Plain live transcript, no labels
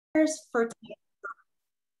for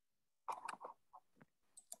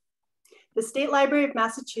the State Library of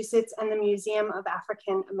Massachusetts and the Museum of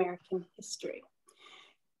African American History.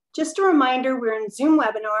 Just a reminder, we're in Zoom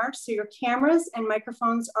webinar, so your cameras and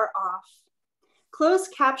microphones are off.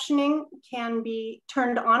 Closed captioning can be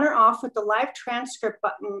turned on or off with the live transcript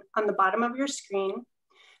button on the bottom of your screen.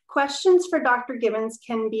 Questions for Dr. Gibbons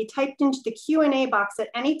can be typed into the Q&A box at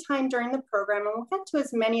any time during the program, and we'll get to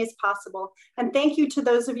as many as possible. And thank you to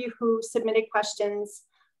those of you who submitted questions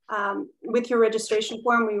with your registration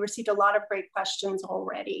form. We received a lot of great questions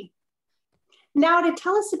already. Now, to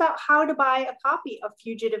tell us about how to buy a copy of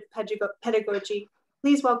Fugitive Pedagogy,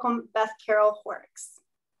 please welcome Beth Carroll Horrocks.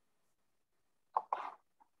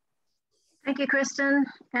 Thank you, Kristen,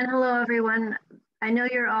 and hello, everyone. I know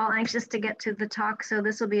you're all anxious to get to the talk, so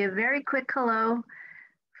this will be a very quick hello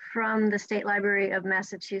from the State Library of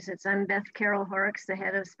Massachusetts. I'm Beth Carroll Horrocks, the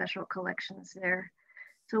head of special collections there.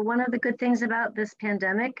 So one of the good things about this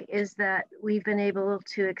pandemic is that we've been able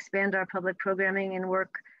to expand our public programming and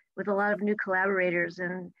work with a lot of new collaborators,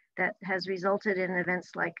 and that has resulted in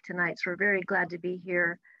events like tonight. So we're very glad to be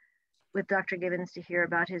here with Dr. Gibbons to hear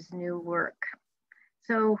about his new work.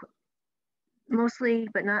 So mostly,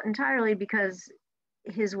 but not entirely, because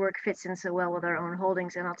his work fits in so well with our own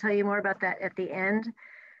holdings, and I'll tell you more about that at the end.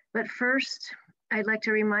 But first, I'd like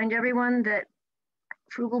to remind everyone that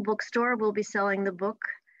Frugal Bookstore will be selling the book.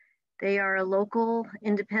 They are a local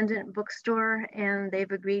independent bookstore, and they've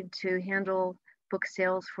agreed to handle book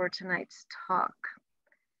sales for tonight's talk.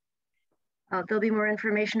 There'll be more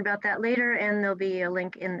information about that later, and there'll be a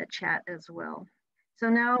link in the chat as well. So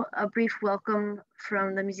now a brief welcome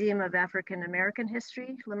from the Museum of African American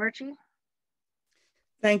History, Lamerchi.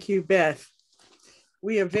 Thank you, Beth.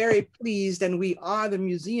 We are very pleased, and we are the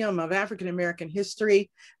Museum of African American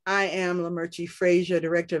History. I am Lamerchi Frazier,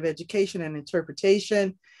 Director of Education and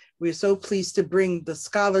Interpretation. We're so pleased to bring the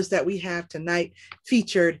scholars that we have tonight.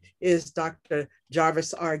 Featured is Dr.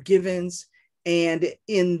 Jarvis R. Gibbons, and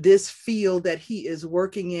in this field that he is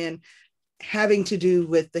working in, having to do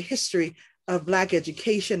with the history of Black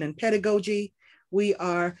education and pedagogy, we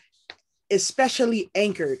are especially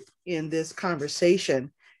anchored in this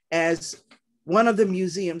conversation as one of the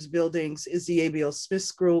museum's buildings is the A.B.L. Smith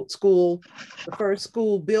School, the first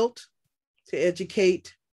school built to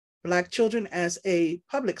educate Black children as a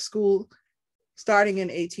public school starting in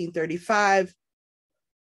 1835,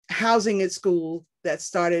 housing at school that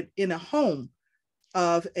started in a home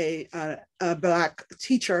of a Black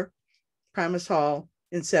teacher, Primus Hall,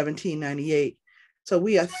 in 1798. So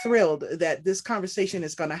we are thrilled that this conversation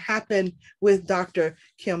is going to happen with Dr.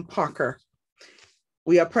 Kim Parker.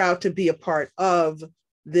 We are proud to be a part of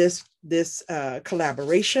this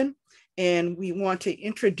collaboration, and we want to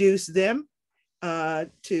introduce them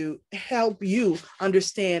to help you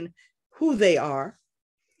understand who they are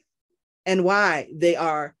and why they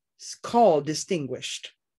are called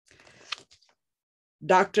distinguished.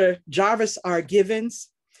 Dr. Jarvis R. Gibbons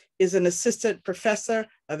is an assistant professor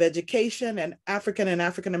of education and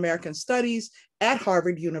African American studies at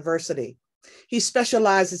Harvard University. He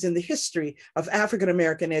specializes in the history of African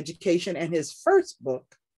American education, and his first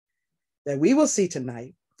book that we will see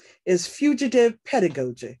tonight is Fugitive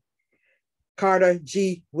Pedagogy, Carter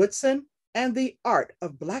G. Woodson and the Art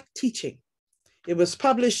of Black Teaching. It was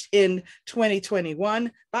published in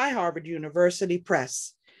 2021 by Harvard University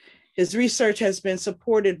Press. His research has been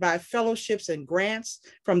supported by fellowships and grants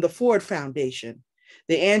from the Ford Foundation,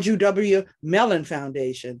 the Andrew W. Mellon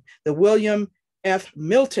Foundation, the William F.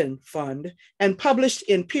 Milton Fund, and published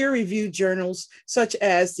in peer-reviewed journals such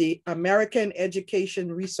as the American Education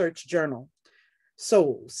Research Journal,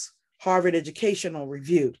 SOLES, Harvard Educational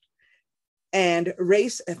Review, and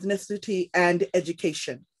Race, Ethnicity, and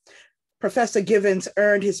Education. Professor Gibbons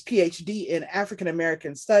earned his PhD in African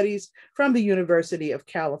American Studies from the University of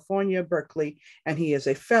California, Berkeley, and he is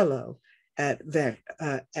a fellow at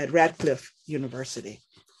Radcliffe University.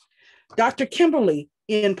 Dr. Kimberly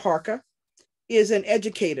N. Parker is an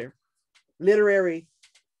educator, literary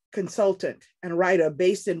consultant, and writer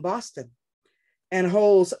based in Boston, and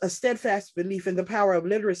holds a steadfast belief in the power of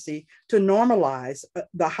literacy to normalize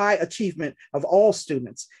the high achievement of all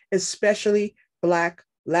students, especially Black,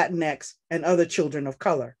 Latinx, and other children of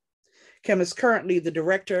color. Kim is currently the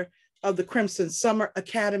director of the Crimson Summer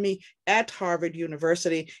Academy at Harvard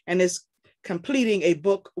University and is completing a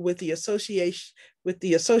book with the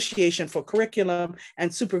Association for Curriculum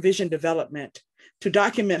and Supervision Development to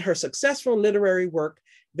document her successful literary work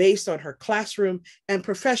based on her classroom and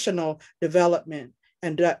professional development,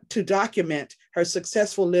 and to document her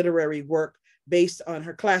successful literary work based on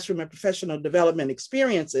her classroom and professional development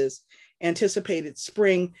experiences anticipated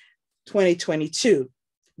spring 2022.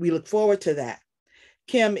 We look forward to that.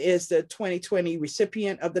 Kim is the 2020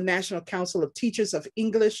 recipient of the National Council of Teachers of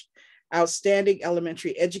English Outstanding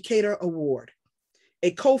Elementary Educator Award,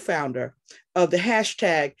 a co-founder of the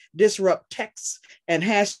hashtag Disrupt Texts and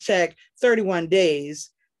hashtag 31 Days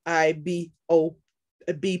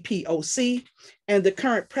BPOC, and the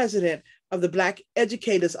current president of the Black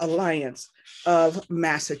Educators Alliance of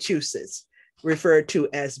Massachusetts, referred to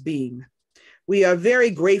as BEAM. We are very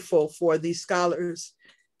grateful for these scholars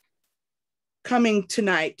coming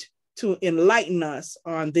tonight to enlighten us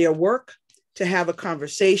on their work, to have a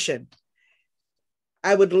conversation.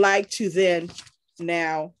 I would like to then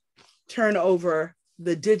now turn over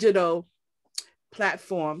the digital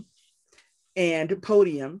platform and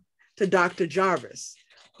podium to Dr. Jarvis,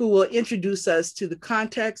 who will introduce us to the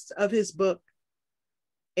context of his book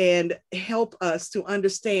and help us to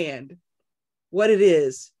understand what it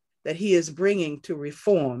is that he is bringing to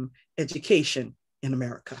reform education in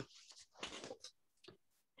America.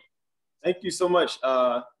 Thank you so much,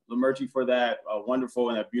 Lamerty, for that wonderful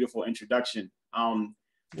and that beautiful introduction. I'm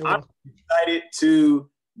excited to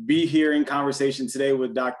be here in conversation today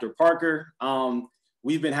with Dr. Parker.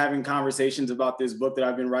 We've been having conversations about this book that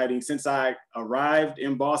I've been writing since I arrived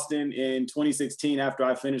in Boston in 2016 after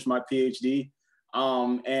I finished my PhD.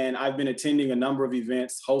 And I've been attending a number of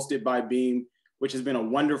events hosted by Beam, which has been a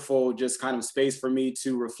wonderful just kind of space for me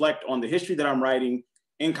to reflect on the history that I'm writing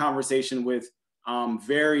in conversation with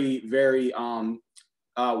very, very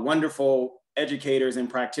wonderful educators and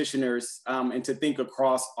practitioners, and to think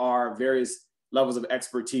across our various levels of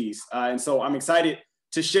expertise. And so I'm excited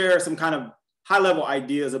to share some kind of high-level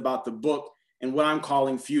ideas about the book and what I'm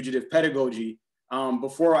calling fugitive pedagogy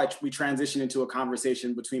before we transition into a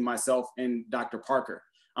conversation between myself and Dr. Parker.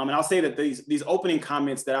 And I'll say that these opening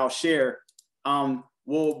comments that I'll share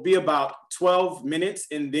will be about 12 minutes.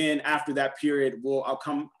 And then after that period,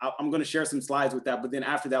 I'm going to share some slides with that. But then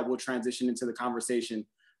after that, we'll transition into the conversation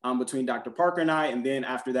between Dr. Parker and I. And then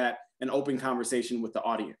after that, an open conversation with the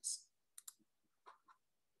audience.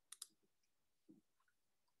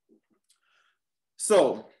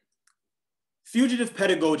 So, Fugitive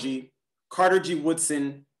Pedagogy, Carter G.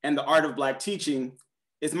 Woodson, and the Art of Black Teaching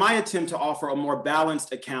is my attempt to offer a more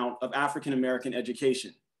balanced account of African-American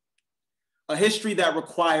education, a history that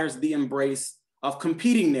requires the embrace of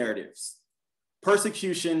competing narratives,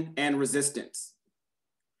 persecution, and resistance.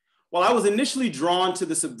 While I was initially drawn to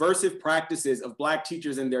the subversive practices of Black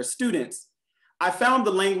teachers and their students, I found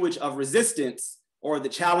the language of resistance, or the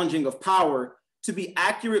challenging of power, to be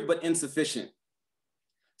accurate but insufficient.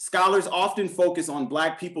 Scholars often focus on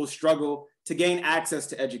Black people's struggle to gain access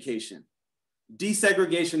to education,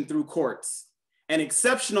 desegregation through courts, and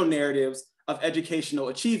exceptional narratives of educational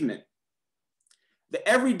achievement. The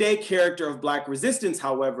everyday character of Black resistance,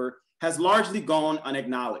 however, has largely gone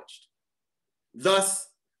unacknowledged. Thus,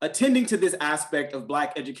 attending to this aspect of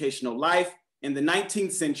Black educational life in the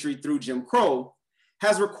 19th century through Jim Crow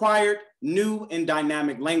has required new and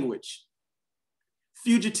dynamic language.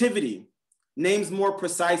 Fugitivity names more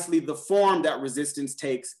precisely the form that resistance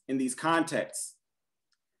takes in these contexts.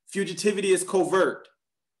 Fugitivity is covert,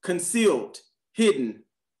 concealed, hidden,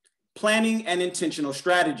 planning, and intentional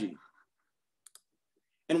strategy.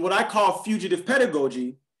 And what I call fugitive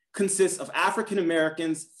pedagogy consists of African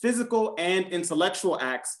Americans' physical and intellectual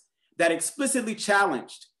acts that explicitly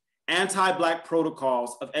challenged anti-Black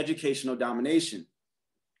protocols of educational domination,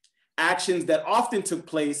 actions that often took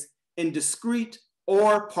place in discreet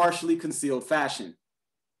or partially concealed fashion.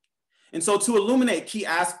 And so to illuminate key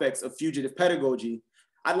aspects of fugitive pedagogy,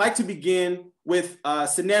 I'd like to begin with a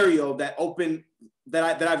scenario that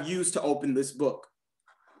I've used to open this book.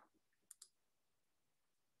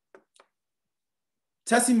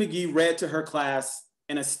 Tessie McGee read to her class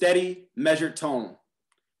in a steady, measured tone,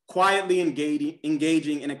 quietly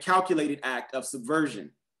engaging in a calculated act of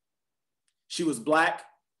subversion. She was Black,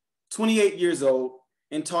 28 years old,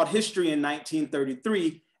 and taught history in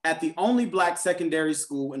 1933 at the only Black secondary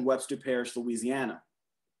school in Webster Parish, Louisiana.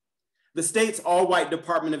 The state's all-white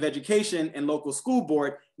Department of Education and local school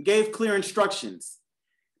board gave clear instructions.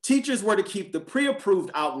 Teachers were to keep the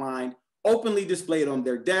pre-approved outline openly displayed on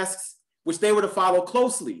their desks, which they were to follow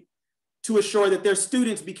closely to assure that their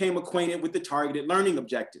students became acquainted with the targeted learning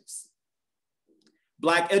objectives.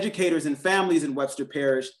 Black educators and families in Webster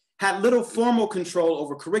Parish had little formal control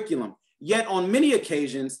over curriculum, yet on many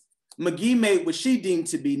occasions, McGee made what she deemed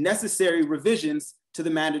to be necessary revisions to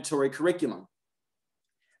the mandatory curriculum.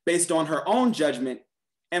 Based on her own judgment,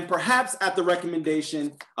 and perhaps at the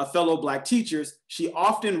recommendation of fellow Black teachers, she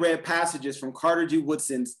often read passages from Carter G.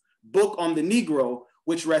 Woodson's book on the Negro,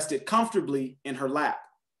 which rested comfortably in her lap.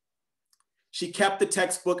 She kept the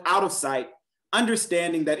textbook out of sight,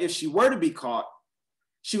 understanding that if she were to be caught,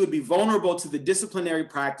 she would be vulnerable to the disciplinary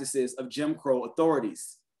practices of Jim Crow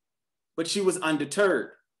authorities. But she was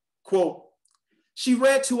undeterred. Quote, "She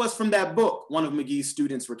read to us from that book," one of McGee's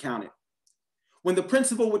students recounted. When the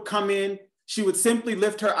principal would come in, she would simply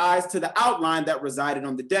lift her eyes to the outline that resided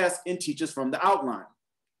on the desk and teach us from the outline.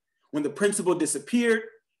 When the principal disappeared,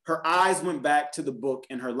 her eyes went back to the book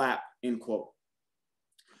in her lap, end quote.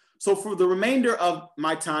 So for the remainder of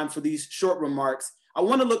my time for these short remarks, I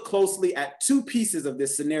want to look closely at two pieces of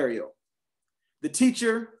this scenario, the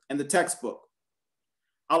teacher and the textbook.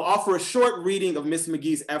 I'll offer a short reading of Ms.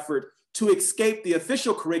 McGee's effort to escape the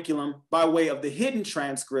official curriculum by way of the hidden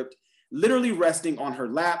transcript literally resting on her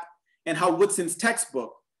lap, and how Woodson's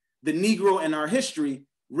textbook, The Negro in Our History,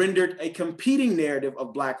 rendered a competing narrative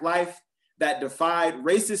of Black life that defied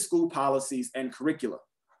racist school policies and curricula.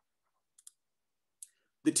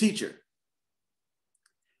 The teacher.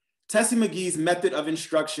 Tessie McGee's method of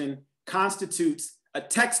instruction constitutes a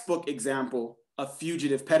textbook example of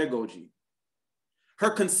fugitive pedagogy. Her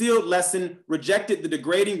concealed lesson rejected the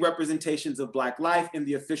degrading representations of Black life in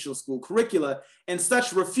the official school curricula, and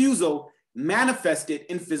such refusal manifested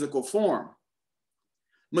in physical form.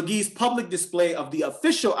 McGee's public display of the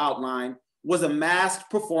official outline was a masked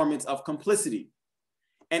performance of complicity,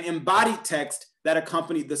 an embodied text that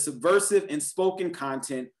accompanied the subversive and spoken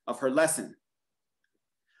content of her lesson.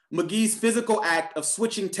 McGee's physical act of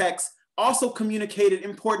switching text also communicated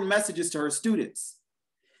important messages to her students,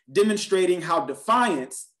 demonstrating how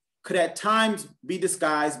defiance could at times be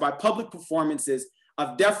disguised by public performances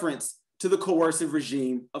of deference to the coercive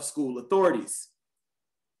regime of school authorities.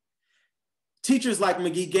 Teachers like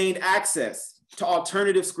McGee gained access to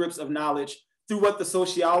alternative scripts of knowledge through what the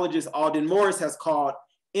sociologist Alden Morris has called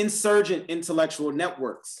insurgent intellectual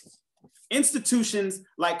networks. Institutions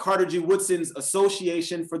like Carter G. Woodson's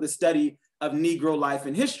Association for the Study of Negro Life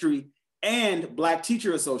and History and Black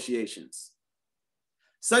Teacher Associations.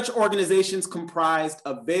 Such organizations comprised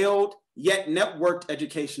a veiled yet networked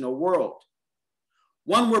educational world,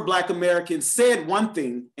 one where Black Americans said one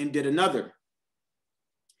thing and did another.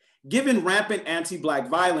 Given rampant anti-Black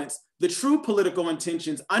violence, the true political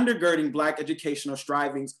intentions undergirding Black educational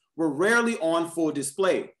strivings were rarely on full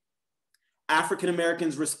display. African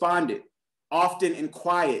Americans responded, often in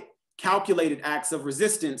quiet, calculated acts of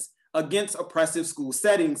resistance against oppressive school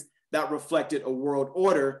settings that reflected a world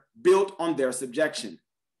order built on their subjection.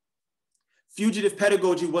 Fugitive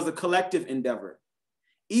pedagogy was a collective endeavor,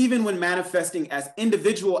 even when manifesting as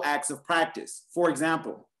individual acts of practice. For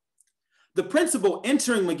example, the principal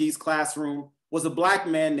entering McGee's classroom was a Black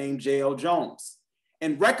man named J.L. Jones,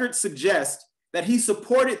 and records suggest that he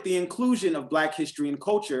supported the inclusion of Black history and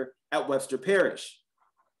culture at Webster Parish.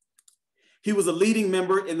 He was a leading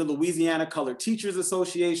member in the Louisiana Colored Teachers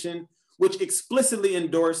Association, which explicitly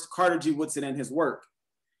endorsed Carter G. Woodson and his work.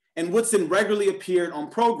 And Woodson regularly appeared on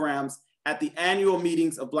programs at the annual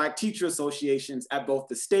meetings of Black teacher associations at both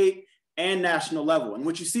the state and national level. And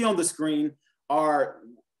what you see on the screen are,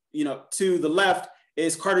 to the left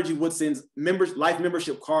is Carter G. Woodson's life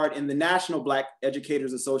membership card in the National Black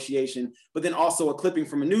Educators Association, but then also a clipping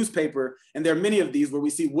from a newspaper. And there are many of these where we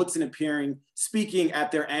see Woodson appearing, speaking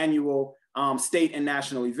at their annual state and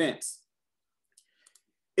national events.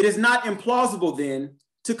 It is not implausible then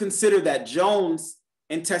to consider that Jones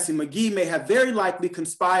and Tessie McGee may have very likely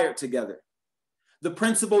conspired together, the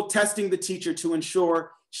principal testing the teacher to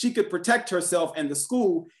ensure she could protect herself and the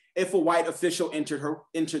school if a white official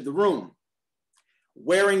entered the room.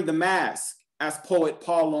 Wearing the mask, as poet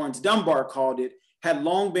Paul Laurence Dunbar called it, had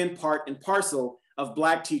long been part and parcel of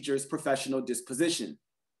Black teachers' professional disposition.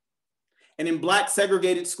 And in Black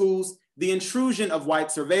segregated schools, the intrusion of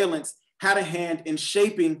white surveillance had a hand in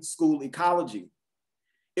shaping school ecology.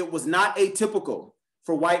 It was not atypical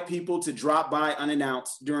for white people to drop by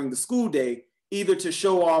unannounced during the school day, either to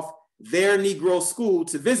show off their Negro school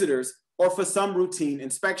to visitors or for some routine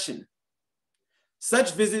inspection.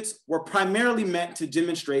 Such visits were primarily meant to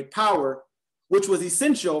demonstrate power, which was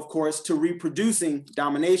essential, of course, to reproducing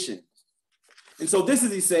domination. And so this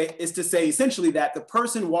is to say essentially that the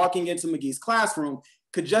person walking into McGee's classroom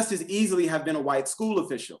could just as easily have been a white school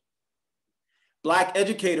official. Black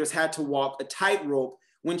educators had to walk a tightrope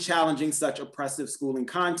when challenging such oppressive schooling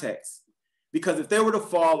contexts, because if they were to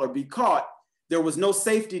fall or be caught, there was no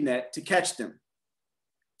safety net to catch them.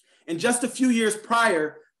 And just a few years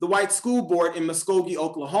prior, the white school board in Muskogee,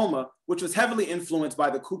 Oklahoma, which was heavily influenced by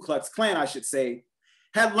the Ku Klux Klan, I should say,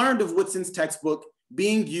 had learned of Woodson's textbook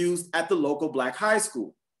being used at the local Black high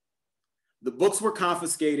school. The books were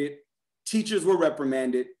confiscated, teachers were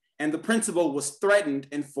reprimanded, and the principal was threatened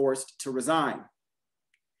and forced to resign.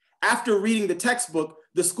 After reading the textbook,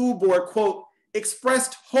 the school board, quote,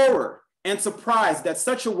 expressed horror and surprise that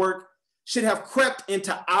such a work should have crept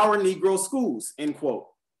into our Negro schools, end quote.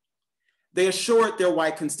 They assured their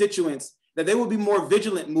white constituents that they would be more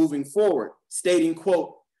vigilant moving forward, stating,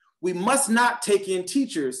 quote, we must not take in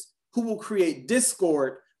teachers who will create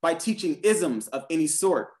discord by teaching isms of any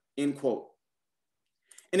sort, end quote.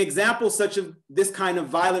 And examples such as this kind of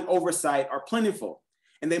violent oversight are plentiful,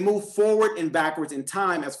 and they move forward and backwards in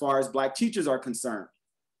time as far as Black teachers are concerned.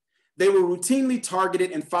 They were routinely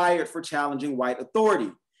targeted and fired for challenging white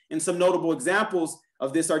authority. And some notable examples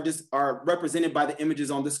of this are represented by the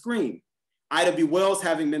images on the screen. Ida B. Wells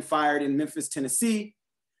having been fired in Memphis, Tennessee,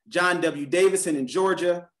 John W. Davison in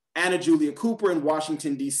Georgia, Anna Julia Cooper in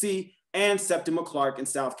Washington, D.C., and Septima Clark in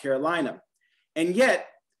South Carolina. And yet,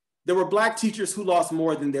 there were Black teachers who lost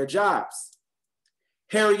more than their jobs.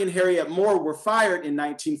 Harry and Harriet Moore were fired in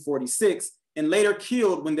 1946 and later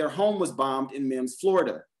killed when their home was bombed in Mims,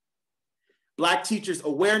 Florida. Black teachers'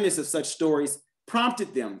 awareness of such stories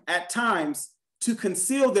prompted them, at times, to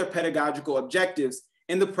conceal their pedagogical objectives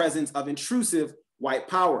in the presence of intrusive white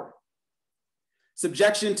power.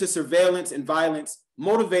 Subjection to surveillance and violence,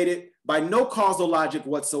 motivated by no causal logic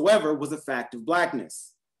whatsoever, was a fact of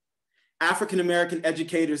Blackness. African-American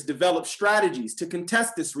educators developed strategies to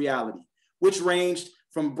contest this reality, which ranged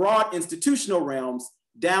from broad institutional realms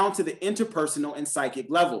down to the interpersonal and psychic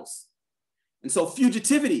levels. And so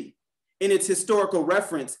fugitivity, in its historical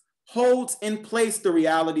reference, holds in place the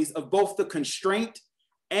realities of both the constraint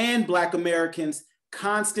and Black Americans'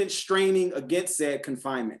 constant straining against said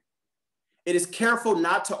confinement. It is careful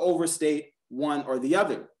not to overstate one or the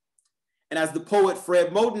other. And as the poet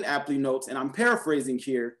Fred Moten aptly notes, and I'm paraphrasing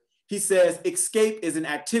here, he says, escape is an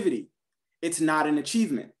activity, it's not an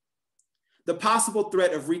achievement. The possible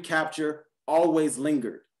threat of recapture always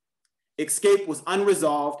lingered. Escape was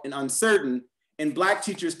unresolved and uncertain, and Black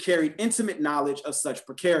teachers carried intimate knowledge of such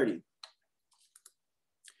precarity.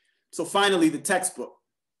 So finally, the textbook.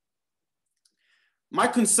 My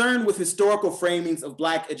concern with historical framings of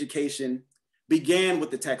Black education began with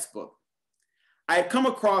the textbook. I had come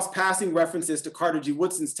across passing references to Carter G.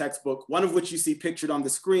 Woodson's textbook, one of which you see pictured on the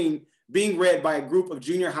screen, being read by a group of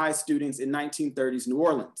junior high students in 1930s New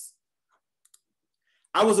Orleans.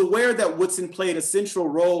 I was aware that Woodson played a central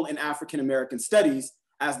role in African-American studies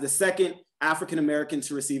as the second African-American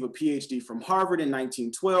to receive a PhD from Harvard in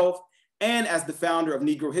 1912, and as the founder of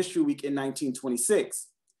Negro History Week in 1926,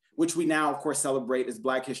 which we now, of course, celebrate as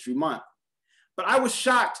Black History Month. But I was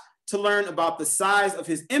shocked to learn about the size of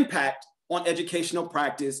his impact on educational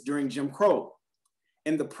practice during Jim Crow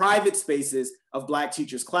in the private spaces of Black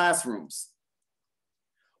teachers' classrooms.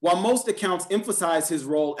 While most accounts emphasize his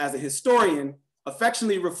role as a historian,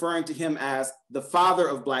 affectionately referring to him as the father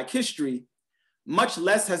of Black history, much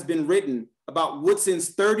less has been written about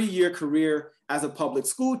Woodson's 30-year career as a public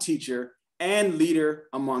school teacher and leader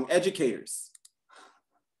among educators.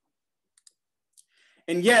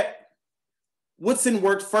 And yet, Woodson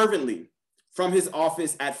worked fervently from his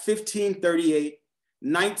office at 1538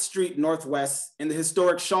 9th Street Northwest in the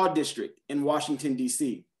historic Shaw District in Washington,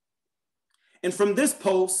 D.C. And from this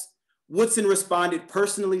post, Woodson responded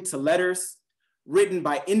personally to letters written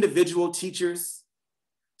by individual teachers.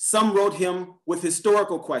 Some wrote him with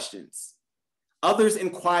historical questions. Others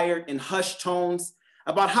inquired in hushed tones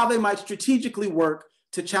about how they might strategically work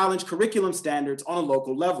to challenge curriculum standards on a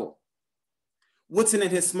local level. Woodson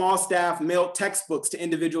and his small staff mailed textbooks to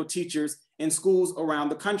individual teachers in schools around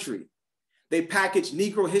the country. They packaged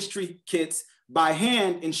Negro history kits by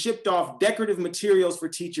hand and shipped off decorative materials for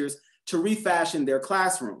teachers to refashion their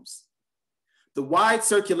classrooms. The wide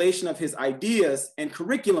circulation of his ideas and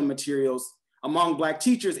curriculum materials among Black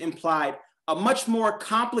teachers implied a much more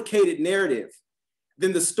complicated narrative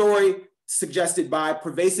than the story suggested by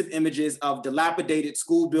pervasive images of dilapidated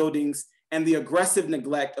school buildings and the aggressive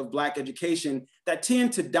neglect of Black education that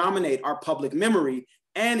tend to dominate our public memory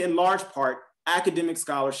and, in large part, academic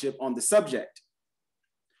scholarship on the subject.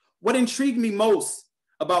 What intrigued me most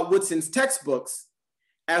about Woodson's textbooks,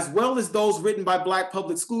 as well as those written by Black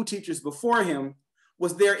public school teachers before him,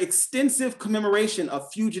 was their extensive commemoration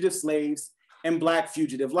of fugitive slaves and Black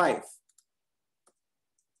fugitive life.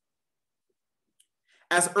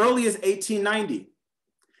 As early as 1890,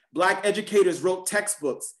 Black educators wrote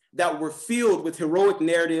textbooks that were filled with heroic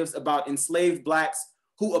narratives about enslaved Blacks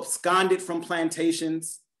who absconded from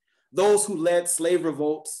plantations, those who led slave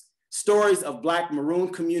revolts, stories of Black maroon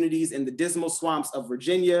communities in the dismal swamps of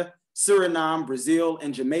Virginia, Suriname, Brazil,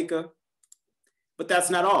 and Jamaica. But that's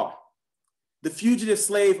not all. the fugitive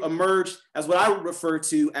slave emerged as what I would refer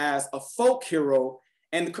to as a folk hero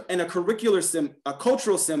and a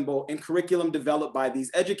cultural symbol in curriculum developed by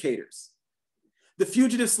these educators. The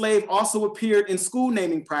fugitive slave also appeared in school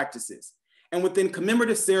naming practices and within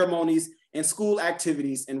commemorative ceremonies and school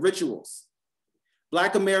activities and rituals.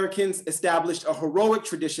 Black Americans established a heroic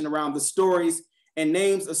tradition around the stories and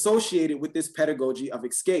names associated with this pedagogy of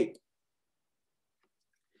escape.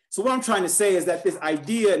 So what I'm trying to say is that this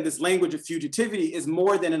idea and this language of fugitivity is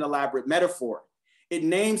more than an elaborate metaphor. It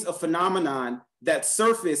names a phenomenon that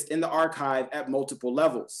surfaced in the archive at multiple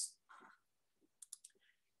levels.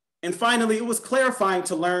 And finally, it was clarifying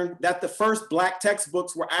to learn that the first Black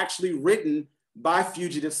textbooks were actually written by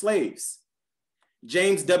fugitive slaves.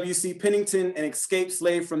 James W.C. Pennington, an escaped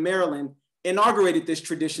slave from Maryland, inaugurated this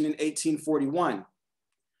tradition in 1841.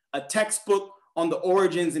 A textbook on the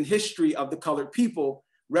origins and history of the colored people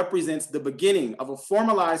represents the beginning of a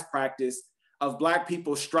formalized practice of Black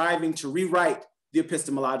people striving to rewrite the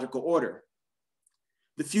epistemological order.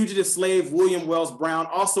 The fugitive slave William Wells Brown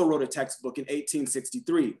also wrote a textbook in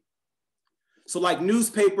 1863. So like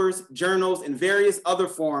newspapers, journals, and various other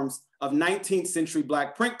forms of 19th century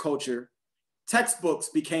Black print culture, textbooks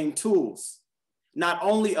became tools, not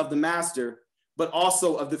only of the master, but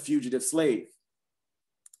also of the fugitive slave.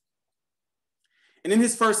 And in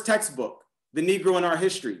his first textbook, The Negro in Our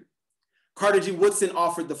History, Carter G. Woodson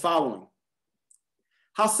offered the following: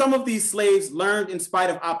 how some of these slaves learned in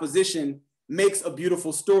spite of opposition makes a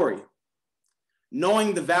beautiful story.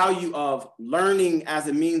 Knowing the value of learning as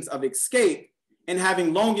a means of escape and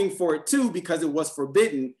having longing for it too because it was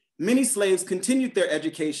forbidden, many slaves continued their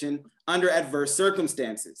education under adverse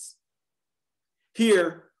circumstances.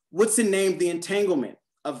 Here, Woodson named the entanglement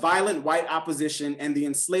of violent white opposition and the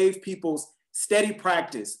enslaved people's steady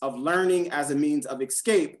practice of learning as a means of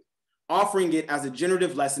escape, offering it as a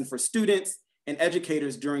generative lesson for students and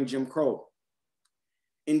educators during Jim Crow.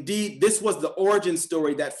 Indeed, this was the origin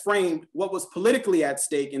story that framed what was politically at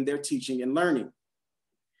stake in their teaching and learning.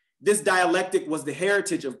 This dialectic was the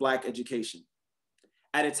heritage of Black education.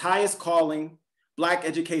 At its highest calling, Black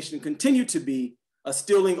education continued to be a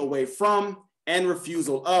stealing away from and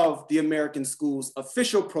refusal of the American school's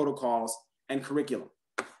official protocols and curriculum.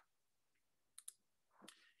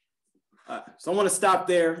 So I want to stop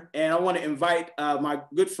there, and I want to invite my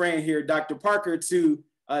good friend here, Dr. Parker, to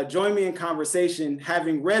join me in conversation,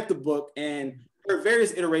 having read the book and heard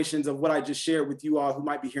various iterations of what I just shared with you all who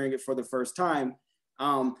might be hearing it for the first time.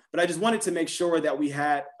 But I just wanted to make sure that we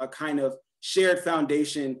had a kind of shared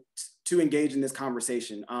foundation to engage in this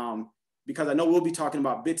conversation, because I know we'll be talking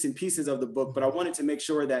about bits and pieces of the book, but I wanted to make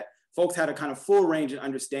sure that folks had a kind of full range and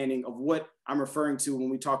understanding of what I'm referring to when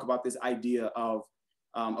we talk about this idea of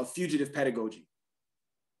fugitive pedagogy.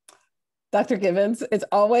 Dr. Givens, it's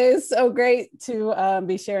always so great to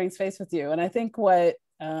be sharing space with you. And I think what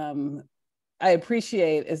I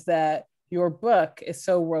appreciate is that your book is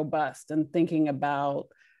so robust in thinking about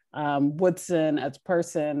Woodson as a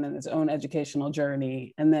person and his own educational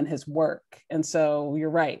journey, and then his work. And so you're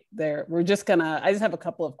right there. I just have a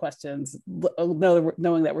couple of questions,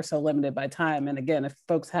 knowing that we're so limited by time. And again, if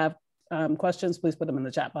folks have questions, please put them in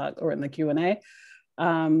the chat box or in the Q&A.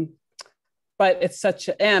 But it's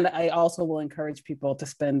and I also will encourage people to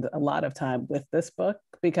spend a lot of time with this book,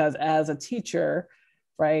 because as a teacher,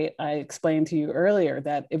 right, I explained to you earlier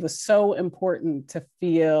that it was so important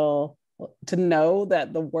to know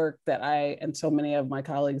that the work that I and so many of my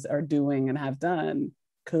colleagues are doing and have done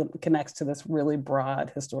connects to this really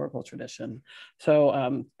broad historical tradition.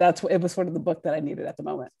 So it was sort of the book that I needed at the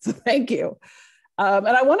moment. So thank you. And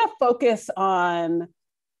I want to focus on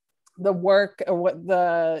the work,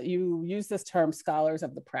 or you use this term, scholars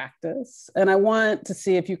of the practice. And I want to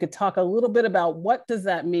see if you could talk a little bit about what does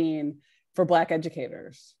that mean for Black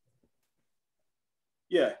educators?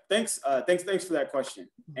 Yeah, thanks for that question.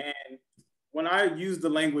 And when I use the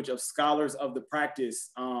language of scholars of the practice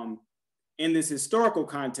in this historical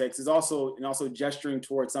context, is also gesturing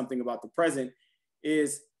towards something about the present.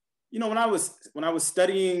 Is, when I was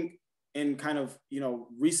studying and kind of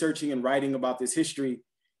researching and writing about this history,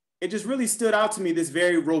 it just really stood out to me this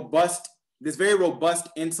very robust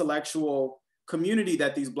intellectual community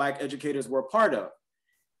that these Black educators were a part of.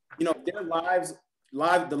 Their lives,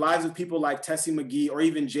 the lives of people like Tessie McGee or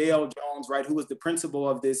even J.L. Jones, right, who was the principal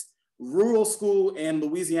of this rural school in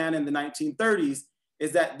Louisiana in the 1930s,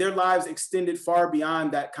 is that their lives extended far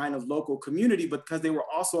beyond that kind of local community, because they were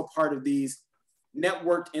also a part of these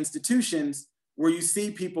networked institutions where you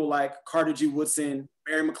see people like Carter G. Woodson,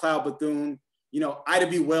 Mary McLeod Bethune, Ida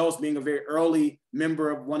B. Wells being a very early member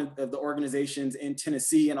of one of the organizations in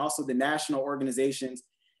Tennessee, and also the national organizations.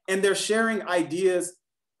 And they're sharing ideas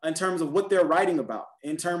in terms of what they're writing about,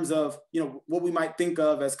 in terms of, what we might think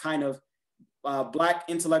of as kind of Black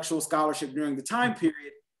intellectual scholarship during the time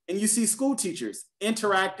period. And you see school teachers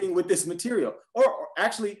interacting with this material, or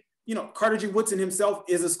actually, Carter G. Woodson himself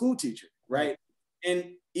is a school teacher, right? And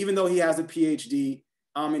even though he has a PhD,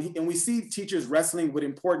 and we see teachers wrestling with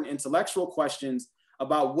important intellectual questions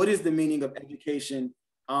about what is the meaning of education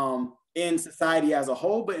in society as a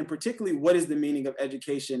whole, but in particularly, what is the meaning of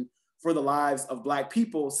education for the lives of Black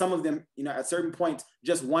people? Some of them, at certain points,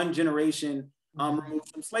 just one generation removed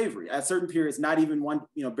from slavery. At certain periods, not even one,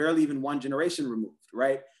 barely even one generation removed,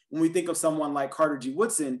 right? When we think of someone like Carter G.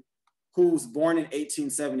 Woodson, who's born in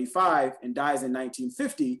 1875 and dies in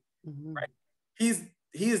 1950, right?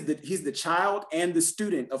 He's the child and the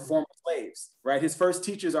student of former slaves, right? His first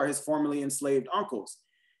teachers are his formerly enslaved uncles.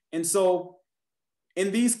 And so,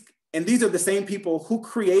 these are the same people who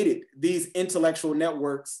created these intellectual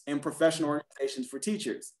networks and professional organizations for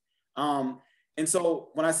teachers. And so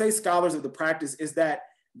when I say scholars of the practice, is that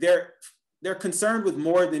they're concerned with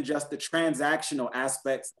more than just the transactional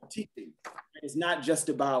aspects of teaching. It's not just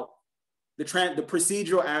about the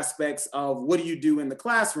procedural aspects of what do you do in the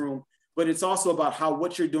classroom, but it's also about how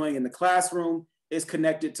what you're doing in the classroom is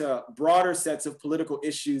connected to broader sets of political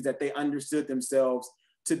issues that they understood themselves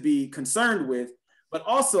to be concerned with, but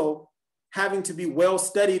also having to be well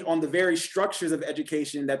studied on the very structures of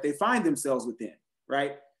education that they find themselves within,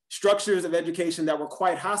 right? Structures of education that were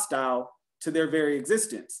quite hostile to their very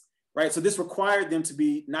existence, right? So this required them to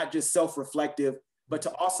be not just self-reflective, but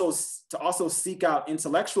to also seek out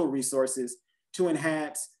intellectual resources to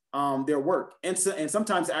enhance their work, and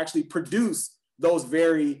sometimes actually produce those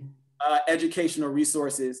very educational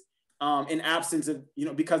resources in absence of,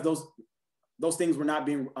 because those things were not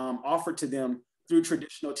being offered to them through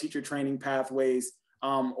traditional teacher training pathways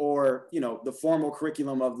or the formal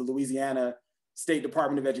curriculum of the Louisiana State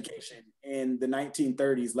Department of Education in the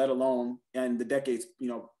 1930s, let alone in the decades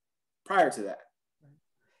prior to that.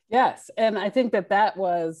 Yes, and I think that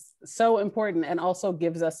was so important, and also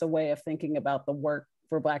gives us a way of thinking about the work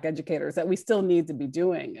for Black educators that we still need to be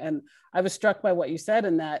doing. And I was struck by what you said,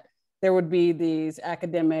 in that there would be these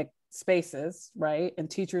academic spaces, right? And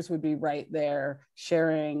teachers would be right there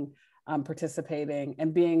sharing, participating,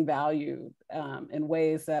 and being valued in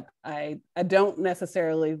ways that I don't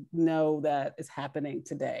necessarily know that is happening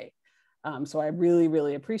today. So I really,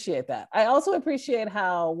 really appreciate that. I also appreciate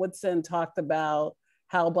how Woodson talked about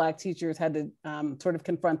how Black teachers had to sort of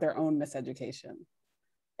confront their own miseducation.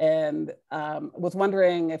 And was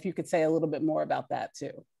wondering if you could say a little bit more about that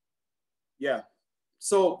too. Yeah,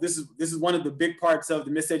 so this is one of the big parts of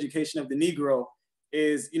the miseducation of the Negro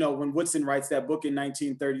is, when Woodson writes that book in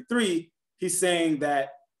 1933, he's saying that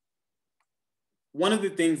one of the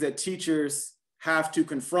things that teachers have to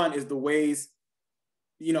confront is the ways,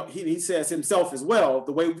 he says himself as well,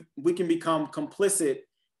 the way we can become complicit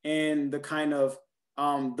in the kind of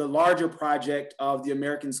the larger project of the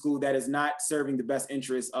American school that is not serving the best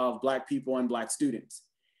interests of Black people and Black students.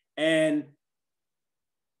 And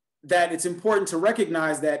that it's important to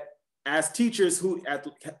recognize that as teachers who,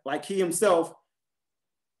 like he himself,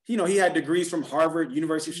 he had degrees from Harvard,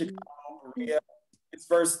 University of Chicago, Korea. His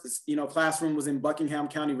first, classroom was in Buckingham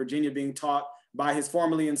County, Virginia, being taught by his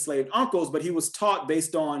formerly enslaved uncles, but he was taught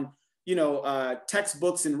based on,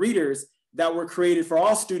 textbooks and readers that were created for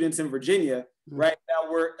all students in Virginia, right?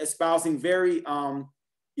 That were espousing very,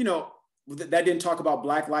 that didn't talk about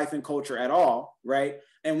Black life and culture at all, right?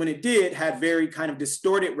 And when it did, had very kind of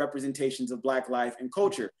distorted representations of Black life and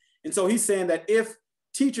culture. And so he's saying that if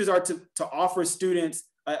teachers are to offer students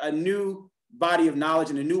a new body of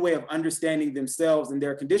knowledge and a new way of understanding themselves and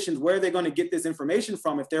their conditions, where are they going to get this information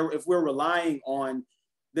from if we're relying on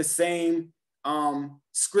the same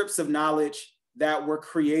scripts of knowledge that were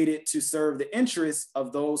created to serve the interests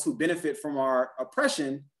of those who benefit from our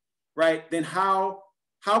oppression, right? Then how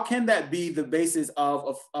can that be the basis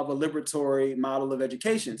of a liberatory model of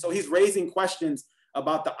education? So he's raising questions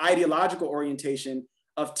about the ideological orientation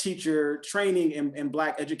of teacher training and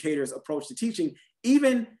Black educators' approach to teaching,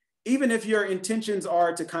 even if your intentions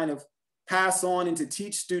are to kind of pass on and to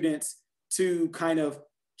teach students to kind of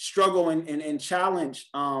struggle and challenge,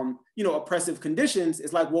 oppressive conditions.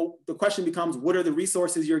 It's like, well, the question becomes, what are the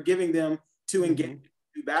resources you're giving them to engage,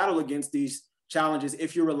 to battle against these challenges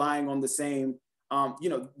if you're relying on the same,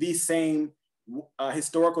 these same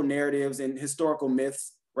historical narratives and historical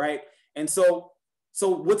myths, right? And so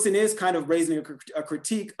Woodson is kind of raising a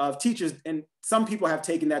critique of teachers, and some people have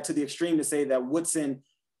taken that to the extreme to say that Woodson,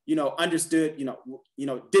 understood,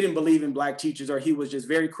 didn't believe in Black teachers, or he was just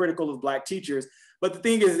very critical of Black teachers. But the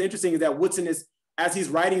thing is interesting is that Woodson is as he's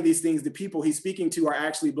writing these things, the people he's speaking to are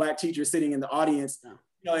actually Black teachers sitting in the audience. You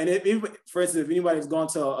know, and for instance, if anybody's gone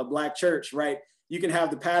to a Black church, right, you can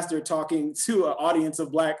have the pastor talking to an audience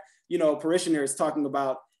of Black, you know, parishioners talking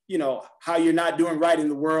about, you know, how you're not doing right in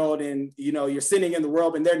the world and, you know, you're sinning in the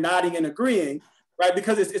world, and they're nodding and agreeing, right?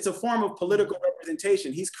 Because it's a form of political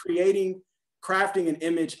representation. He's crafting an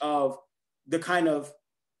image of the kind of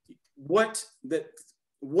what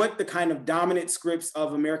the kind of dominant scripts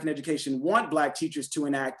of American education want Black teachers to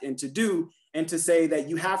enact and to do, and to say that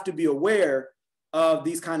you have to be aware of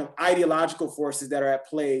these kind of ideological forces that are at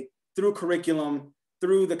play through curriculum,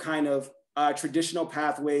 through the kind of traditional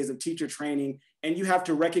pathways of teacher training, and you have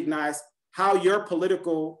to recognize how your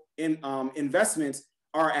political investments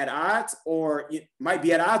are at odds, or it might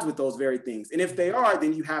be at odds with those very things. And if they are,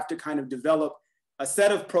 then you have to kind of develop a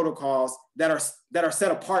set of protocols that are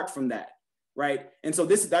set apart from that, right? And so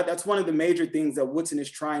that's one of the major things that Woodson is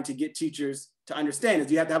trying to get teachers to understand,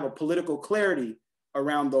 is you have to have a political clarity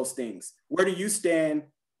around those things. Where do you stand?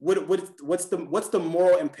 What's the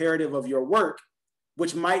moral imperative of your work,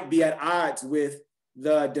 which might be at odds with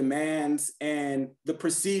the demands and the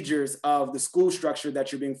procedures of the school structure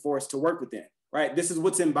that you're being forced to work within, right? This is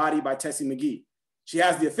what's embodied by Tessie McGee. She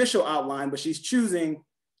has the official outline, but she's choosing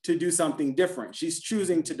to do something different. She's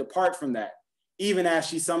choosing to depart from that, even as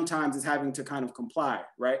she sometimes is having to kind of comply,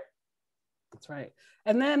 right? That's right.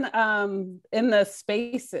 And then in the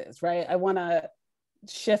spaces, right, I want to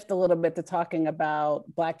shift a little bit to talking about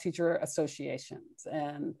Black teacher associations,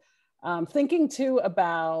 and thinking too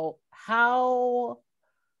about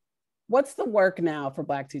what's the work now for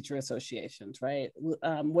Black teacher associations, right?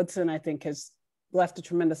 Woodson, I think, has left a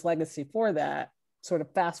tremendous legacy for that. Sort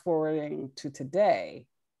of fast forwarding to today,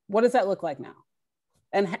 what does that look like now?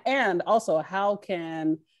 And also, how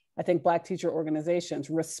can, I think, Black teacher organizations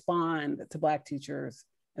respond to Black teachers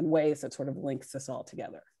in ways that sort of links this all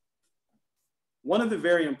together? One of the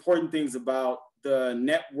very important things about the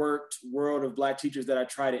networked world of Black teachers that I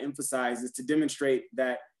try to emphasize is to demonstrate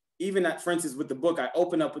that, even at, for instance, with the book, I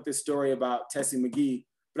open up with this story about Tessie McGee,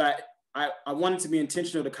 but I wanted to be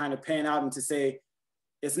intentional to kind of pan out and to say,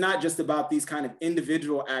 it's not just about these kind of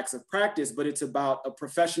individual acts of practice, but it's about a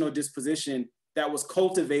professional disposition that was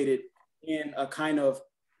cultivated in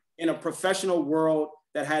a professional world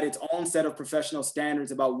that had its own set of professional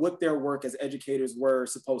standards about what their work as educators were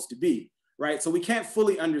supposed to be, right? So we can't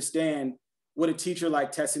fully understand what a teacher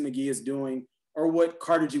like Tessie McGee is doing or what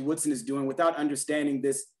Carter G. Woodson is doing without understanding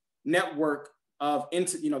this network of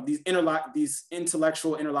these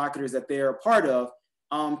intellectual interlocutors that they are a part of,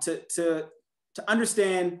 to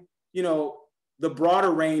understand, you know, the broader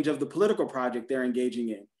range of the political project they're engaging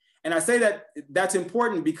in. And I say that that's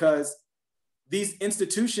important because these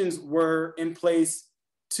institutions were in place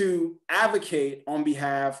to advocate on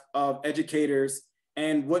behalf of educators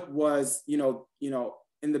and what was, you know,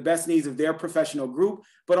 in the best needs of their professional group,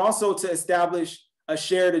 but also to establish a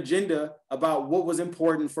shared agenda about what was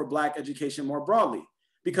important for Black education more broadly,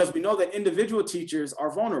 because we know that individual teachers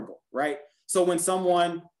are vulnerable, right? So when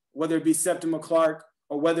someone, whether it be Septima Clark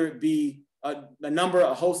or whether it be a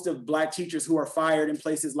host of Black teachers who are fired in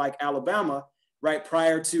places like Alabama, right,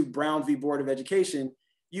 prior to Brown v. Board of Education,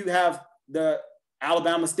 you have the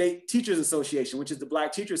Alabama State Teachers Association, which is the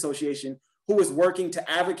Black Teacher Association, who is working to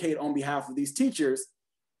advocate on behalf of these teachers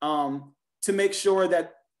to make sure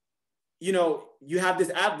that, you know, you have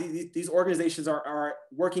these organizations are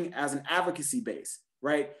working as an advocacy base,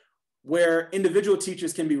 right? Where individual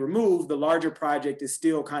teachers can be removed, the larger project is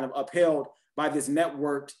still kind of upheld by this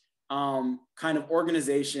networked kind of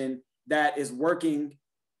organization that is working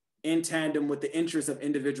in tandem with the interests of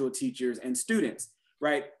individual teachers and students,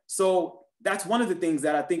 right? So that's one of the things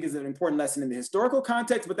that I think is an important lesson in the historical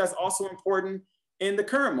context, but that's also important in the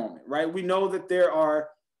current moment, right? We know that there are,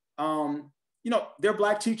 there are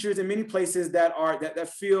Black teachers in many places that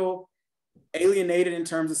feel alienated in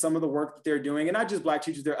terms of some of the work that they're doing, and not just Black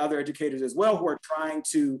teachers, there are other educators as well who are trying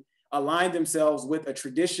to align themselves with a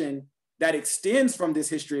tradition that extends from this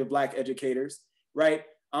history of Black educators, right?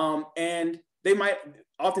 And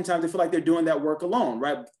oftentimes they feel like they're doing that work alone,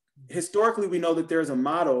 right? Historically, we know that there's a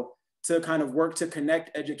model to kind of work to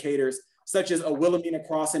connect educators, such as a Wilhelmina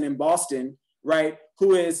Crossan in Boston, right?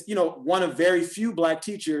 Who is, one of very few Black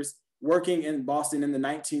teachers working in Boston in the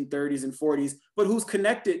 1930s and 40s, but who's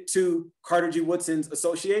connected to Carter G. Woodson's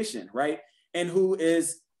association, right? And who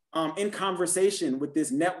is in conversation with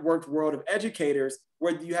this networked world of educators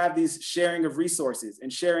where you have these sharing of resources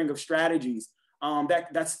and sharing of strategies.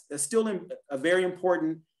 That's still a very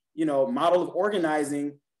important, model of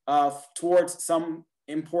organizing towards some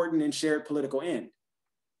important and shared political end.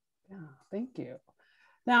 Yeah, thank you.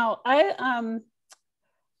 Now, I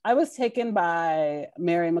I was taken by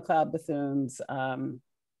Mary McLeod Bethune's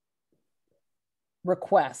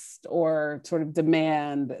request or sort of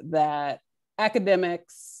demand that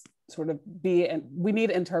academics sort of we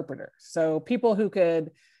need interpreters. So people who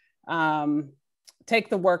could take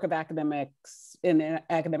the work of academics in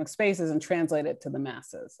academic spaces and translate it to the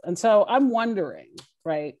masses. And so I'm wondering,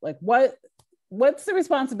 right, like what's the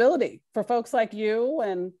responsibility for folks like you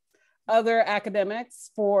and other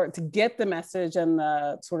academics to get the message and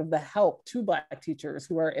the sort of the help to Black teachers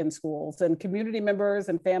who are in schools and community members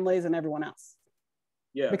and families and everyone else?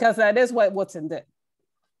 Yeah, because that is what Woodson did.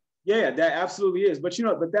 Yeah, that absolutely is. But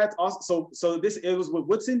but that's also it was what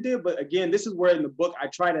Woodson did. But again, this is where in the book I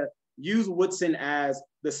try to use Woodson as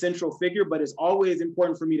the central figure, but it's always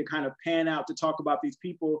important for me to kind of pan out to talk about these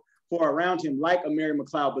people who are around him, like a Mary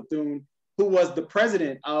McLeod Bethune, who was the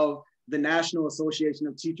president of the National Association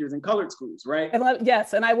of Teachers in Colored Schools, right?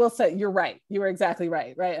 Yes, and I will say, you're right. You were exactly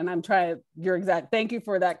right, right? And thank you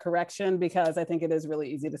for that correction, because I think it is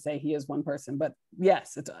really easy to say he is one person, but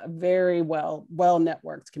yes, it's a very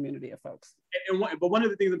well-networked community of folks. But one of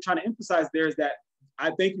the things I'm trying to emphasize there is that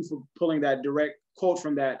I thank you for pulling that direct quote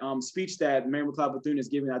from that speech that Mary McLeod Bethune is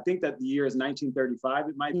giving. I think that the year is 1935,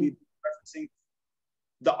 it might be referencing.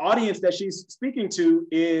 The audience that she's speaking to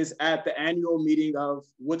is at the annual meeting of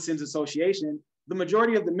Woodson's association. The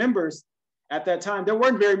majority of the members at that time, there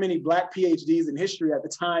weren't very many Black PhDs in history at the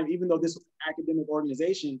time, even though this was an academic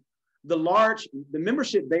organization. The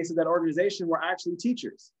membership base of that organization were actually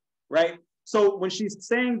teachers, right? So when she's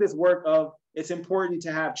saying this work of it's important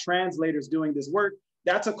to have translators doing this work,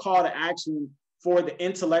 that's a call to action for the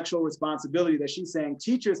intellectual responsibility that she's saying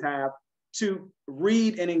teachers have to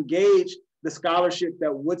read and engage the scholarship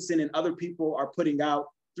that Woodson and other people are putting out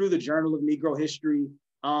through the Journal of Negro History,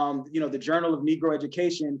 the Journal of Negro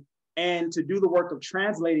Education, and to do the work of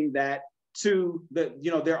translating that to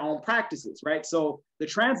their own practices, right? So the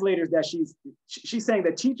translators that she's saying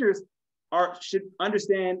that teachers should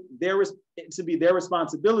understand to be their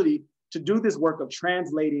responsibility to do this work of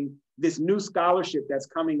translating this new scholarship that's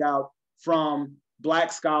coming out from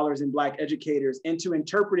Black scholars and Black educators, and to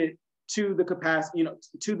interpret it to the capacity,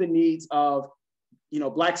 to the needs of,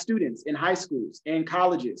 Black students in high schools and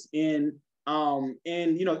colleges, at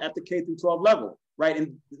the K through 12 level, right?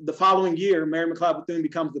 And the following year, Mary McLeod Bethune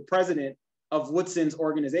becomes the president of Woodson's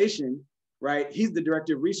organization, right? He's the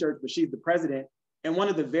director of research, but she's the president. And one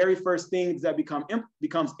of the very first things that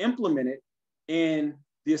becomes implemented in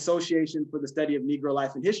the Association for the Study of Negro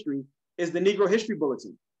Life and History is the Negro History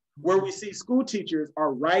Bulletin, where we see school teachers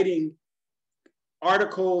are writing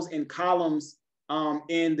articles and columns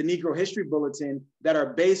in the Negro History Bulletin that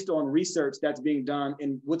are based on research that's being done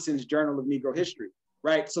in Woodson's Journal of Negro History,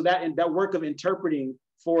 right? So that work of interpreting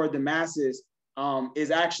for the masses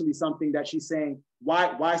is actually something that she's saying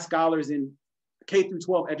why scholars and K through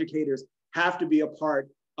 12 educators have to be a part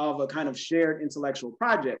of a kind of shared intellectual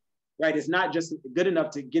project, right? It's not just good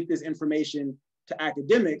enough to get this information to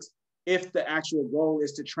academics if the actual goal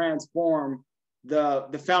is to transform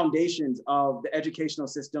the foundations of the educational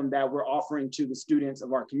system that we're offering to the students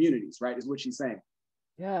of our communities, right, is what she's saying.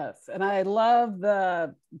 Yes, and I love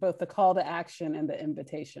both the call to action and the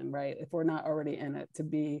invitation, right? If we're not already in it, to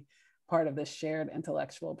be part of this shared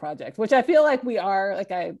intellectual project, which I feel like we are.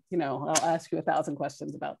 Like I'll ask you 1,000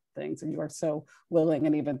 questions about things, and you are so willing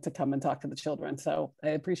and even to come and talk to the children. So I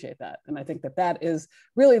appreciate that. And I think that is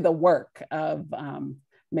really the work of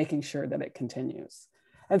making sure that it continues.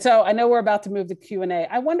 And so I know we're about to move to Q&A.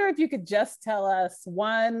 I wonder if you could just tell us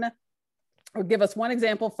give us one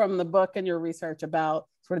example from the book and your research about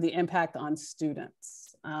sort of the impact on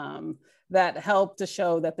students that helped to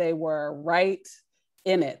show that they were right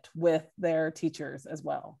in it with their teachers as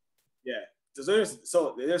well. Yeah, there's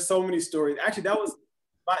so many stories. Actually, that was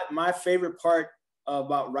my favorite part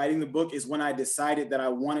about writing the book, is when I decided that I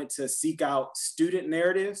wanted to seek out student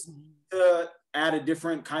narratives to add a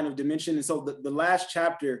different kind of dimension. And so the last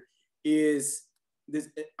chapter is this.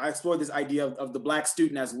 I explored this idea of the Black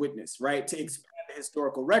student as witness, right? To expand the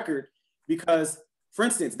historical record, because, for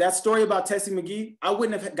instance, that story about Tessie McGee, I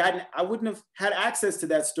wouldn't have had access to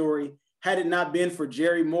that story had it not been for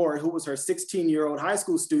Jerry Moore, who was her 16-year-old high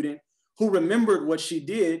school student, who remembered what she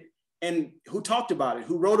did and who talked about it,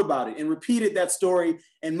 who wrote about it, and repeated that story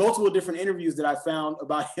in multiple different interviews that I found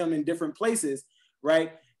about him in different places,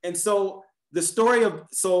 right? And so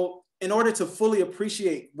in order to fully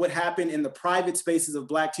appreciate what happened in the private spaces of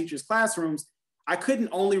Black teachers' classrooms, I couldn't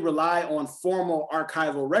only rely on formal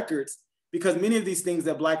archival records, because many of these things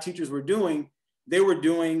that Black teachers were doing, they were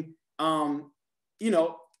doing,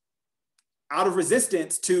 out of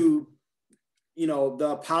resistance to you know,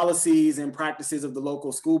 the policies and practices of the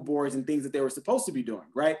local school boards and things that they were supposed to be doing,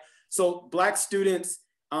 right? So Black students,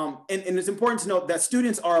 and it's important to note that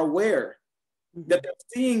students are aware that they're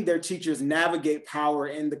seeing their teachers navigate power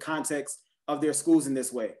in the context of their schools in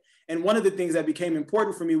this way. And one of the things that became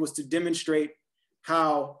important for me was to demonstrate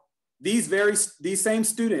how these same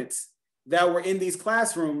students that were in these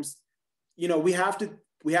classrooms, you know, we have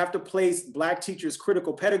to place Black teachers'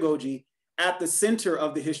 critical pedagogy at the center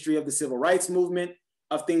of the history of the civil rights movement,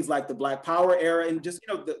 of things like the Black Power era, and just,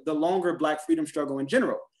 you know, the longer Black freedom struggle in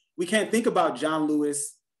general. We can't think about John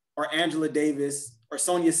Lewis or Angela Davis or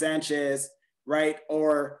Sonia Sanchez, right,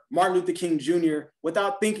 or Martin Luther King Jr.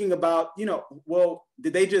 without thinking about, you know, well,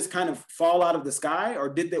 did they just kind of fall out of the sky, or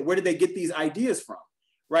where did they get these ideas from,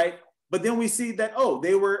 right? But then we see that, oh,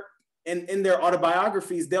 they were in their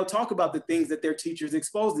autobiographies, they'll talk about the things that their teachers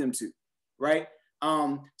exposed them to, right?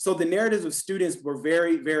 So the narratives of students were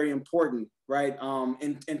very, very important, right?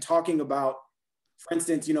 In talking about, for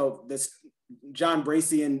instance, you know, this John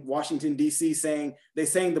Bracey in Washington, D.C. they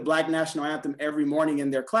sang the Black National Anthem every morning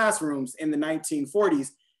in their classrooms in the 1940s.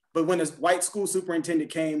 But when a white school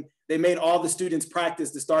superintendent came, they made all the students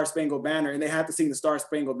practice the Star Spangled Banner, and they had to sing the Star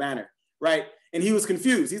Spangled Banner, right? And he was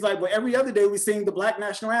confused. He's like, well, every other day we sing the Black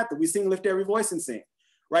National Anthem. We sing Lift Every Voice and Sing,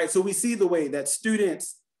 right? So we see the way that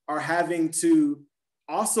students are having to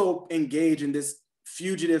also engage in this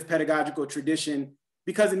fugitive pedagogical tradition,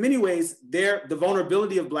 because in many ways, the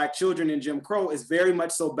vulnerability of Black children in Jim Crow is very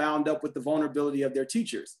much so bound up with the vulnerability of their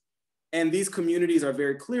teachers. And these communities are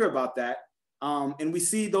very clear about that. And we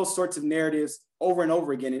see those sorts of narratives over and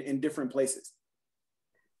over again in different places.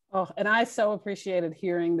 Oh, and I so appreciated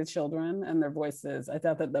hearing the children and their voices. I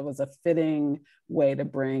thought that was a fitting way to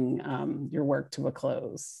bring your work to a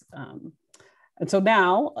close. And so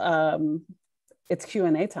now it's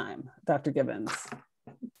Q&A time, Dr. Givens.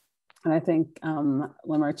 And I think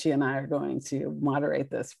Lamarchi and I are going to moderate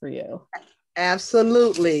this for you.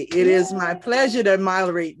 Absolutely. It is my pleasure to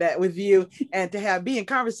moderate that with you and to be in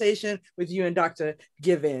conversation with you and Dr.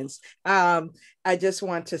 Givens. I just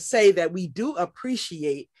want to say that we do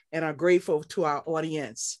appreciate and are grateful to our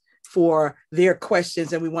audience for their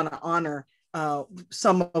questions, and we want to honor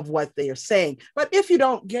some of what they are saying. But if you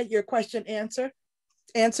don't get your question answered,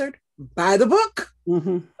 buy the book.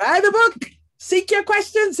 Mm-hmm. Buy the book. Seek your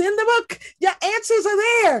questions in the book. Your answers are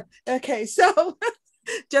there. Okay, so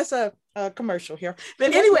just a commercial here.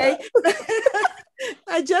 But anyway,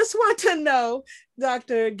 I just want to know,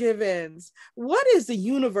 Dr. Givens, what is the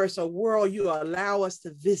universe or world you allow us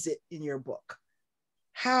to visit in your book?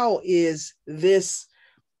 How is this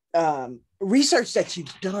research that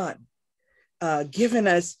you've done given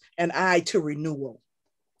us an eye to renewal?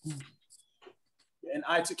 And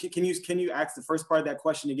can you ask the first part of that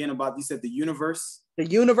question again about, you said the universe? The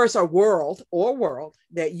universe or world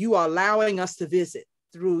that you are allowing us to visit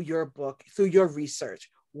through your book, through your research.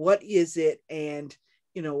 What is it, and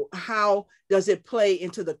how does it play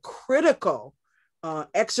into the critical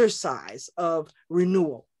exercise of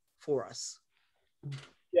renewal for us?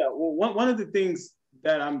 Yeah, well, one of the things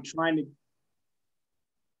that I'm trying to,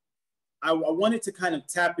 I wanted to kind of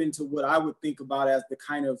tap into what I would think about as the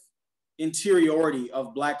kind of interiority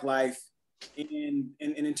of Black life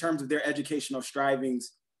in terms of their educational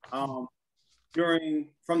strivings from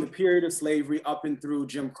the period of slavery up and through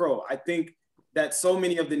Jim Crow. I think that so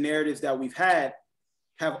many of the narratives that we've had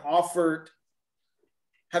have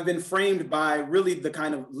been framed by really the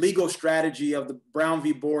kind of legal strategy of the Brown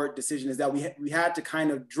v. Board decision, is that we had to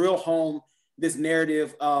kind of drill home this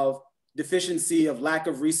narrative of deficiency, of lack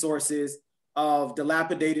of resources, of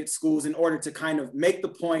dilapidated schools in order to kind of make the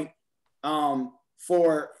point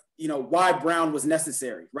for why Brown was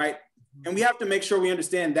necessary, right? And we have to make sure we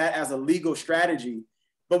understand that as a legal strategy,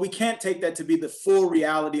 but we can't take that to be the full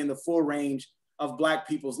reality and the full range of Black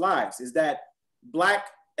people's lives, is that Black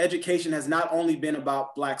education has not only been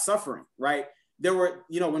about Black suffering, right? There were,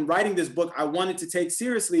 when writing this book, I wanted to take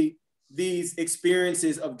seriously these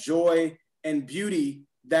experiences of joy and beauty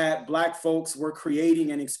that Black folks were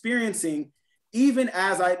creating and experiencing, even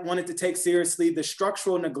as I wanted to take seriously the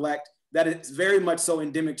structural neglect that is very much so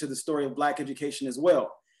endemic to the story of Black education as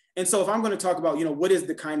well. And so if I'm going to talk about, what is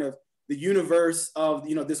the kind of the universe of,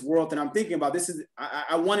 this world that I'm thinking about,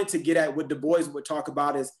 I wanted to get at what Du Bois would talk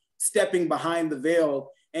about as stepping behind the veil,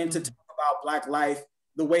 and to talk about Black life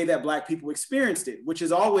the way that Black people experienced it, which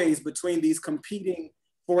is always between these competing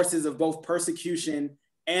forces of both persecution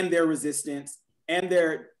and their resistance and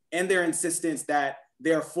their insistence that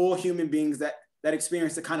they're full human beings that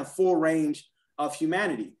experience the kind of full range of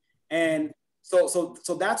humanity. And so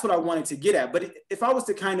that's what I wanted to get at. But if I was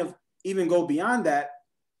to kind of even go beyond that,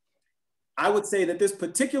 I would say that this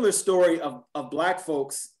particular story of Black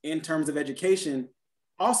folks in terms of education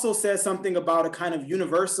also says something about a kind of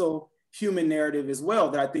universal human narrative as well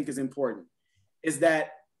that I think is important, is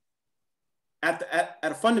that at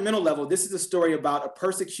a fundamental level, this is a story about a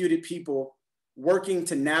persecuted people working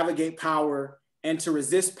to navigate power and to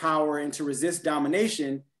resist power and to resist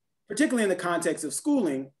domination, particularly in the context of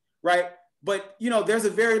schooling, right? But there's a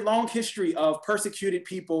very long history of persecuted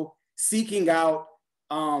people seeking out,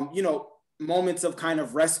 moments of kind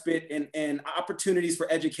of respite and opportunities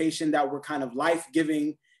for education that were kind of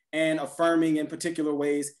life-giving and affirming in particular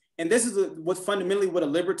ways. And this is what's fundamentally what a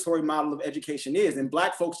liberatory model of education is. And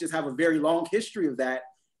Black folks just have a very long history of that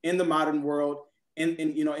in the modern world and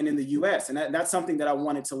in the US. And that's something that I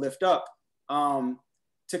wanted to lift up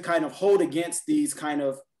to kind of hold against these kind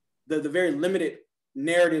of the very limited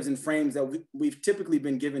narratives and frames that we've typically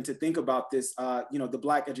been given to think about this, the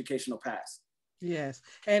Black educational past. Yes,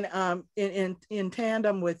 and in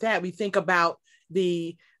tandem with that, we think about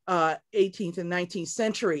the 18th and 19th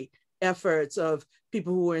century efforts of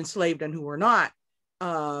people who were enslaved and who were not,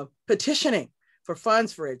 petitioning for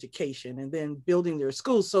funds for education and then building their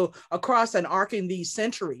schools. So across and arcing these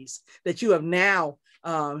centuries that you have now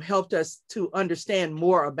helped us to understand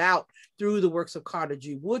more about through the works of Carter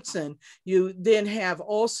G. Woodson, you then have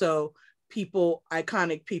also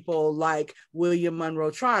iconic people like William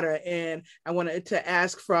Monroe Trotter. And I wanted to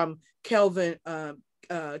ask from Kevin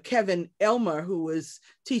Elmer, who was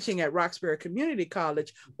teaching at Roxbury Community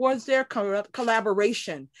College, was there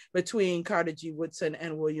collaboration between Carter G. Woodson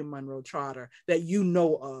and William Monroe Trotter that you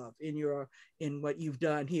know of in what you've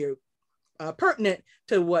done here, pertinent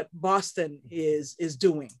to what Boston is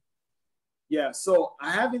doing? Yeah, so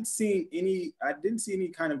I didn't see any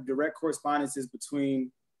kind of direct correspondences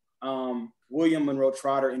between William Monroe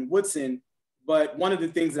Trotter and Woodson. But one of the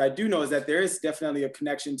things that I do know is that there is definitely a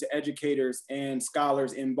connection to educators and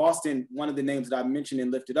scholars in Boston. One of the names that I mentioned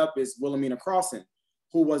and lifted up is Wilhelmina Crossan,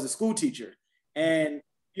 who was a school teacher and,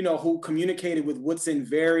 who communicated with Woodson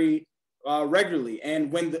very regularly.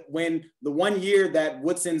 And when the 1 year that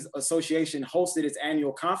Woodson's association hosted its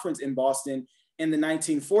annual conference in Boston in the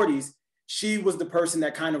 1940s, she was the person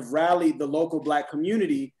that kind of rallied the local Black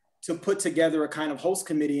community to put together a kind of host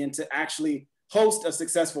committee and to actually host a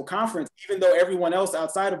successful conference, even though everyone else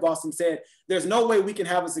outside of Boston said, there's no way we can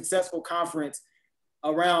have a successful conference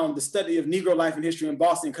around the study of Negro life and history in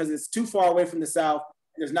Boston because it's too far away from the South.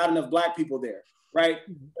 There's not enough Black people there, right?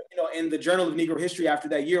 But, in the Journal of Negro History after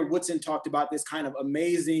that year, Woodson talked about this kind of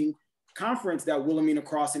amazing conference that Wilhelmina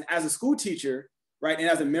Crossan, as a school teacher, right, and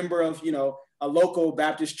as a member of, a local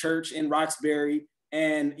Baptist church in Roxbury,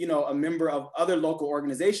 and a member of other local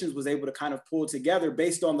organizations, was able to kind of pull together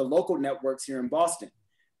based on the local networks here in Boston,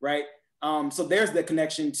 right? So there's the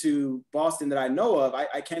connection to Boston that I know of.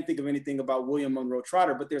 I can't think of anything about William Monroe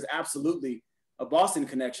Trotter, but there's absolutely a Boston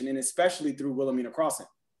connection, and especially through Wilhelmina Crossan.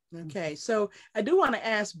 Okay, so I do want to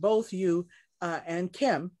ask both you and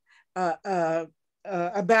Kim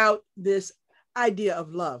about this idea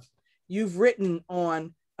of love. You've written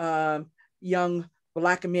on young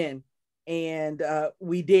Black men, and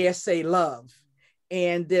we dare say love,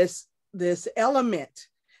 and this element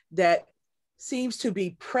that seems to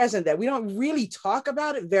be present that we don't really talk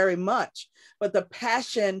about it very much, but the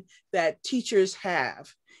passion that teachers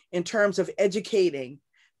have in terms of educating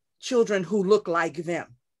children who look like them,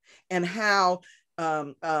 and how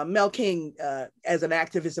Mel King, as an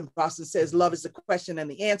activist in Boston, says love is the question and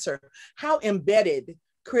the answer. How embedded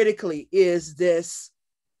critically is this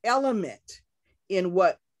element in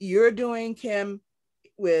what you're doing, Kim,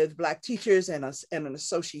 with Black teachers and an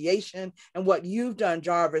association, and what you've done,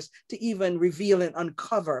 Jarvis, to even reveal and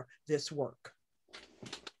uncover this work?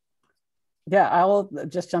 Yeah, I will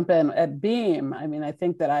just jump in. At Beam, I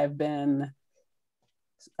think that I've been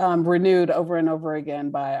renewed over and over again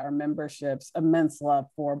by our membership's immense love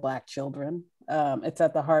for Black children. It's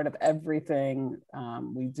at the heart of everything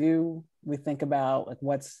we do. We think about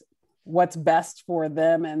what's best for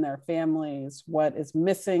them and their families, what is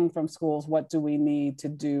missing from schools, what do we need to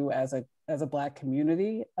do as a Black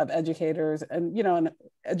community of educators and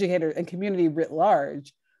educators and community writ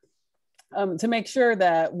large, to make sure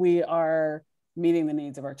that we are meeting the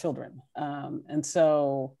needs of our children. And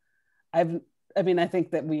so I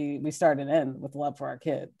think that we start and end with love for our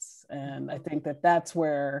kids. And I think that that's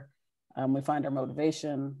where we find our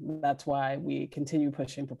motivation. That's why we continue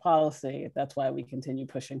pushing for policy. That's why we continue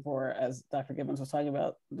pushing for, as Dr. Gibbons was talking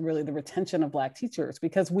about, really the retention of Black teachers,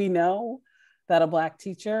 because we know that a Black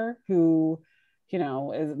teacher who,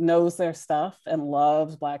 knows their stuff and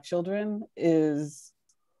loves Black children is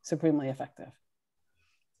supremely effective.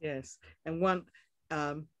 Yes, and one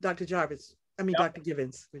Dr. Jarvis, Dr.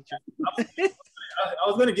 Givens. I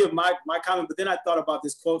was going to give my comment, but then I thought about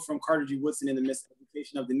this quote from Carter G. Woodson in The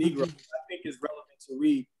Miseducation of the Negro, which I think is relevant to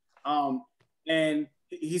read. And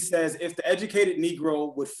he says, if the educated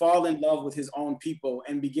Negro would fall in love with his own people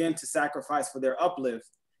and begin to sacrifice for their uplift,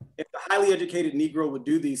 if the highly educated Negro would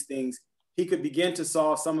do these things, he could begin to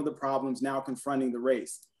solve some of the problems now confronting the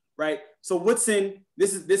race, right? So Woodson,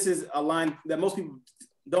 this is a line that most people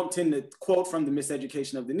don't tend to quote from The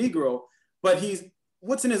Miseducation of the Negro, but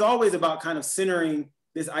Woodson is always about kind of centering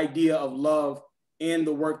this idea of love in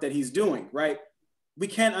the work that he's doing, right? We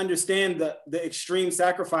can't understand the extreme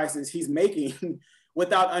sacrifices he's making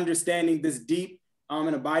without understanding this deep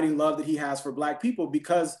and abiding love that he has for Black people,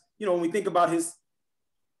 because, you know, when we think about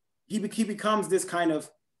he becomes this kind of,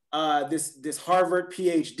 this Harvard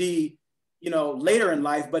PhD, you know, later in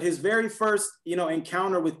life, but his very first, you know,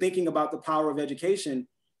 encounter with thinking about the power of education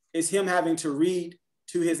is him having to read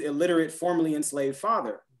to his illiterate, formerly enslaved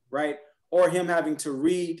father, right? Or him having to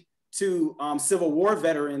read to Civil War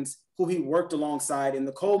veterans who he worked alongside in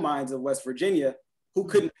the coal mines of West Virginia, who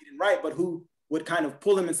couldn't read and write, but who would kind of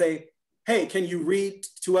pull him and say, hey, can you read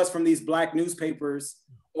to us from these Black newspapers,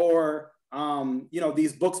 or you know,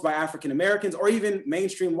 these books by African Americans, or even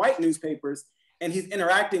mainstream white newspapers? And he's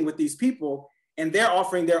interacting with these people, and they're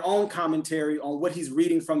offering their own commentary on what he's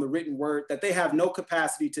reading from the written word that they have no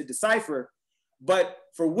capacity to decipher. But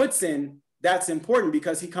for Woodson, that's important,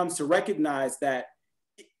 because he comes to recognize that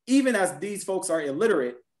even as these folks are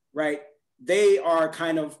illiterate, right, they are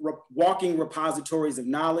kind of walking repositories of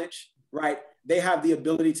knowledge, right? They have the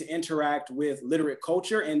ability to interact with literate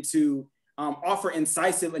culture and to offer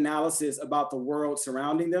incisive analysis about the world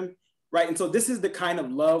surrounding them, right? And so this is the kind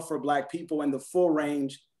of love for Black people and the full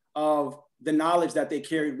range of the knowledge that they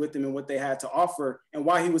carried with them and what they had to offer, and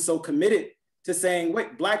why he was so committed to saying,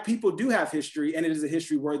 wait, Black people do have history, and it is a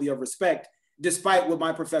history worthy of respect, despite what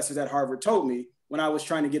my professors at Harvard told me when I was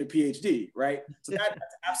trying to get a PhD, right? So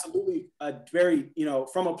that's absolutely a very, you know,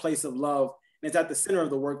 from a place of love, and it's at the center of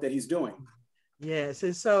the work that he's doing. Yes,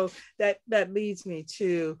 and so that leads me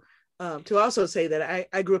to also say that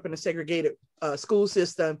I grew up in a segregated school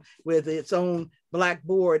system with its own Black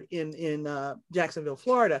board in Jacksonville,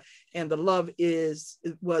 Florida, and the love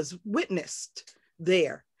was witnessed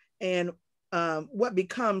there. And what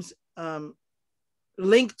becomes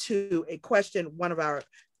linked to a question one of our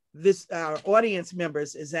audience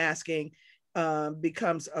members is asking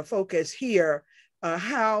becomes a focus here.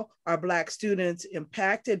 How are Black students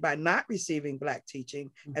impacted by not receiving Black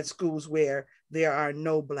teaching at schools where there are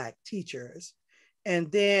no Black teachers?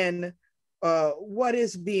 And then what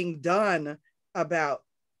is being done about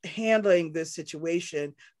handling this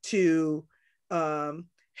situation to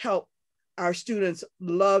help our students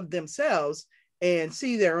love themselves and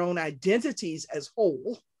see their own identities as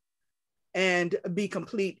whole and be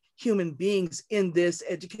complete human beings in this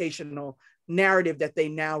educational narrative that they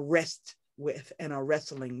now rest with and are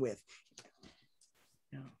wrestling with.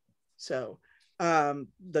 So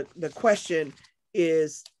the question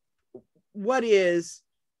is, what is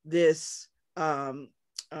this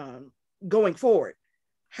going forward?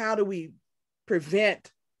 How do we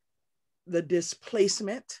prevent the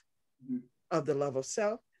displacement of the love of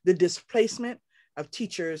self, the displacement of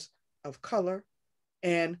teachers of color,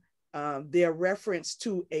 and their reference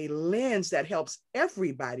to a lens that helps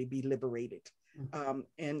everybody be liberated?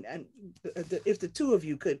 And if the two of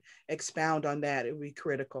you could expound on that, it would be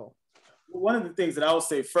critical. One of the things that I will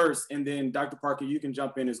say first, and then Dr. Parker, you can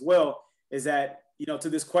jump in as well, is that, you know, to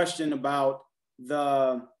this question about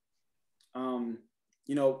the,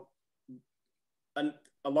 you know,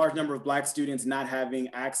 a large number of Black students not having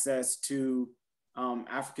access to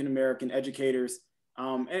African-American educators.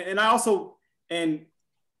 And I also, and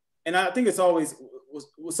I think it's always,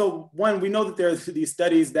 so one, we know that there's these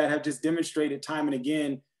studies that have just demonstrated time and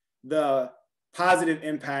again the positive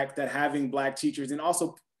impact that having Black teachers, and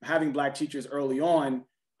also having Black teachers early on,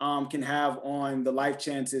 can have on the life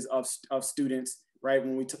chances of students, right?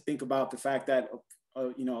 When we think about the fact that,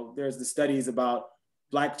 you know, there's the studies about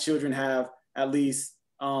Black children have at least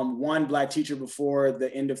one Black teacher before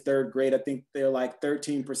the end of 3rd grade. I think they're like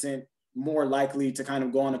 13% more likely to kind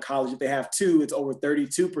of go on to college. If they have two, it's over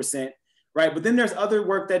 32%, right? But then there's other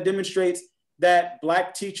work that demonstrates that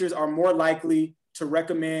Black teachers are more likely to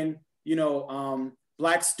recommend, you know,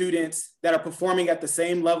 Black students that are performing at the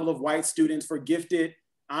same level of white students for gifted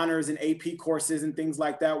honors and AP courses and things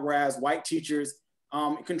like that, whereas white teachers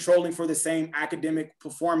controlling for the same academic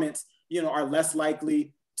performance, you know, are less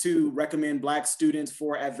likely to recommend Black students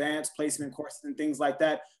for advanced placement courses and things like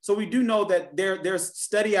that. So we do know that there's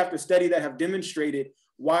study after study that have demonstrated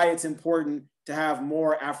why it's important to have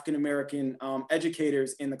more African-American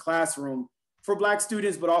educators in the classroom for Black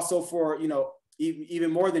students, but also for, you know,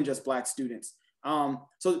 even more than just Black students.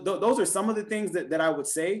 So those are some of the things that I would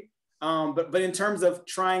say. But in terms of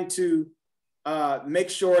trying to make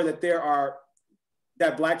sure that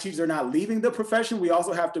that Black teachers are not leaving the profession, we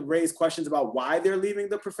also have to raise questions about why they're leaving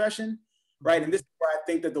the profession, right? And this is where I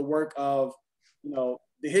think that the work of, you know,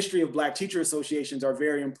 the history of Black teacher associations are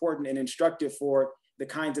very important and instructive for the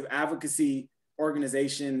kinds of advocacy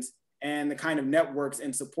organizations and the kind of networks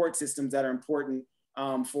and support systems that are important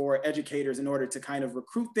for educators in order to kind of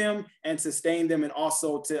recruit them and sustain them, and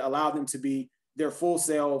also to allow them to be their full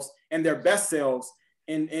selves and their best selves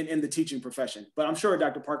in the teaching profession. But I'm sure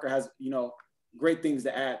Dr. Parker has, you know, great things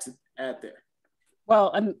to add there. Well,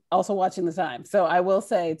 I'm also watching the time. So I will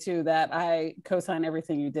say too that I co-sign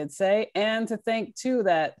everything you did say, and to think too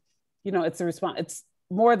that, you know, it's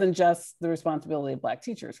more than just the responsibility of Black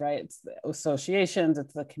teachers, right? It's the associations,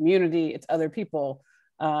 it's the community, it's other people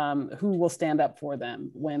who will stand up for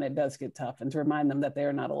them when it does get tough, and to remind them that they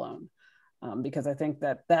are not alone. Because I think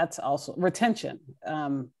that that's also, retention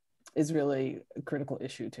is really a critical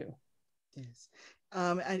issue too. Yes.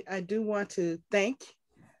 I do want to thank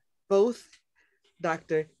both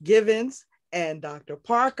Dr. Givens and Dr.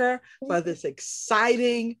 Parker for this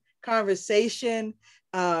exciting conversation.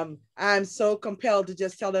 I'm so compelled to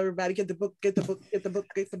just tell everybody, get the book, get the book, get the book,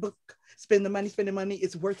 get the book, spend the money.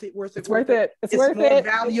 It's worth it, worth it. It's worth it. It's worth more it.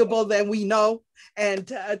 Valuable than we know. And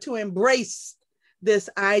to embrace this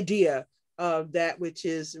idea of that which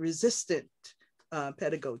is resistant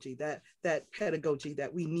pedagogy, that pedagogy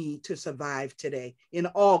that we need to survive today in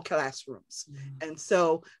all classrooms. Mm-hmm. And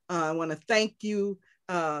so I want to thank you,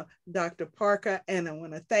 Dr. Parker, and I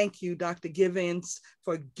want to thank you, Dr. Givens,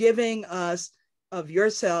 for giving us of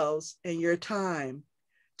yourselves and your time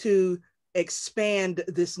to expand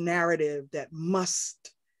this narrative that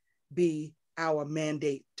must be our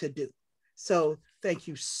mandate to do. So thank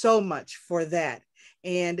you so much for that.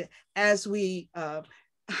 And as we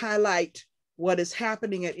highlight what is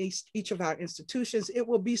happening at each of our institutions, it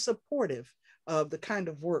will be supportive of the kind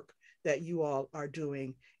of work that you all are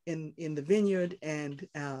doing in the Vineyard, and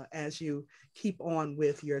as you keep on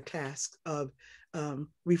with your task of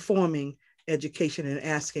reforming education and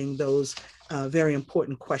asking those very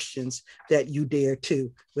important questions that you dare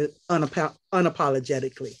to with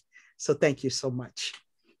unapologetically. So thank you so much.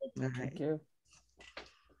 All right. Thank you.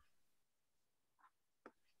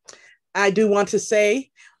 I do want to say,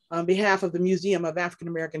 on behalf of the Museum of African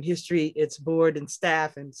American History, its board and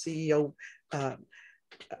staff and CEO,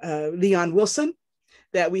 Leon Woodson,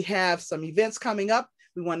 that we have some events coming up.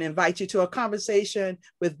 We want to invite you to a conversation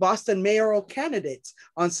with Boston mayoral candidates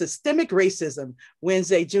on systemic racism,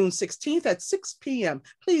 Wednesday, June 16th at 6 p.m.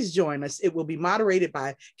 Please join us. It will be moderated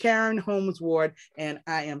by Karen Holmes Ward, and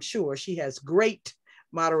I am sure she has great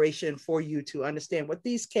moderation for you to understand what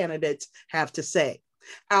these candidates have to say.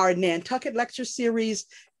 Our Nantucket lecture series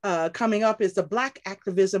coming up is the Black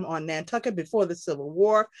Activism on Nantucket Before the Civil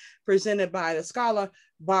War, presented by the scholar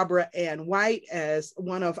Barbara Ann White as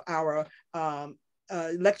one of our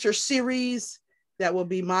lecture series that will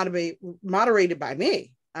be moderated by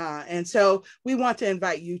me. And so we want to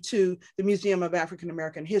invite you to the Museum of African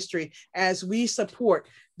American History as we support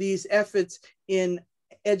these efforts in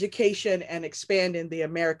education and expanding the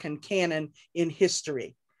American canon in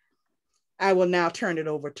history. I will now turn it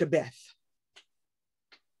over to Beth.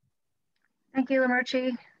 Thank you,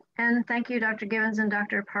 Lamerchi, and thank you, Dr. Givens and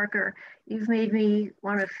Dr. Parker. You've made me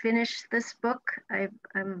want to finish this book. I'm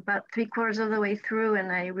about 3/4 of the way through,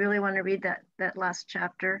 and I really want to read that last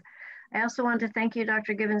chapter. I also want to thank you,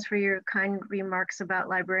 Dr. Givens, for your kind remarks about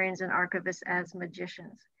librarians and archivists as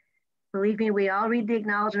magicians. Believe me, we all read the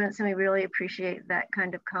acknowledgements, and we really appreciate that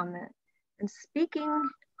kind of comment. And speaking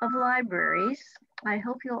of libraries, I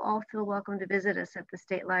hope you'll all feel welcome to visit us at the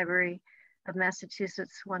State Library of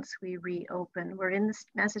Massachusetts once we reopen. We're in the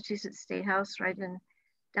Massachusetts State House right in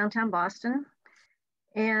downtown Boston.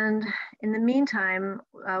 And in the meantime,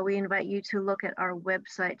 we invite you to look at our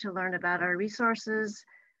website to learn about our resources,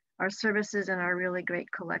 our services, and our really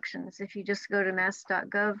great collections. If you just go to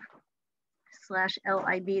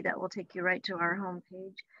mass.gov/LIB, that will take you right to our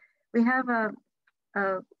homepage. We have a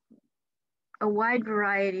wide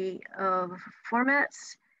variety of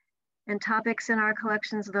formats and topics in our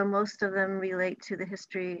collections, though most of them relate to the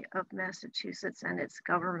history of Massachusetts and its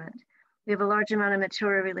government. We have a large amount of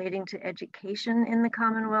material relating to education in the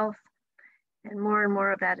Commonwealth, and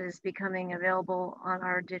more of that is becoming available on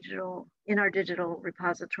in our digital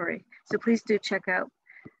repository. So please do check out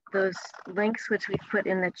those links which we put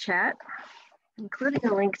in the chat. including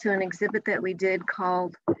a link to an exhibit that we did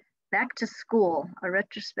called Back to School, a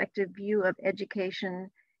retrospective view of education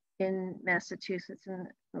in Massachusetts. And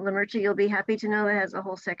Lamerchi, you'll be happy to know that has a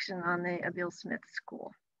whole section on the Abiel Smith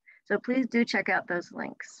School. So please do check out those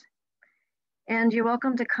links. And you're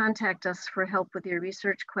welcome to contact us for help with your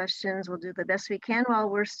research questions. We'll do the best we can while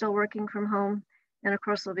we're still working from home. And of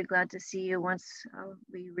course, we'll be glad to see you once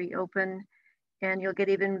we reopen. And you'll get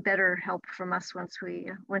even better help from us once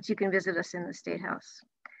you can visit us in the State House.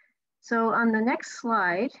 So on the next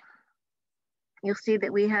slide, you'll see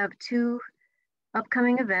that we have two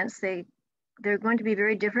upcoming events. They're going to be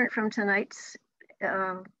very different from tonight's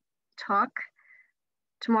talk.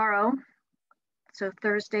 Tomorrow, so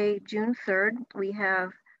Thursday, June 3rd, we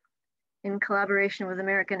have, in collaboration with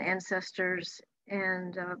American Ancestors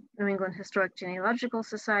and New England Historic Genealogical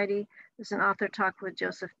Society, there's an author talk with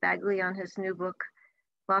Joseph Bagley on his new book,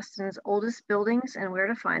 Boston's Oldest Buildings and Where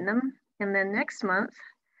to Find Them. And then next month,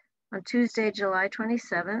 on Tuesday, July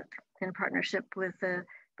 27th, in partnership with the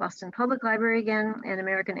Boston Public Library again and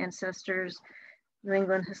American Ancestors, New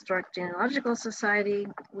England Historic Genealogical Society,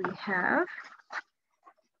 we have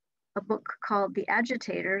a book called The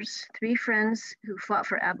Agitators, Three Friends Who Fought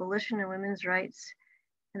for Abolition and Women's Rights.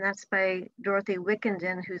 And that's by Dorothy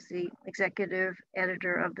Wickenden, who's the executive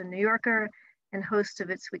editor of The New Yorker and host of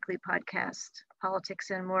its weekly podcast,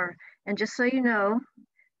 Politics and More. And just so you know,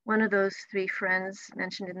 one of those three friends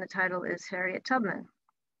mentioned in the title is Harriet Tubman.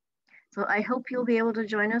 So I hope you'll be able to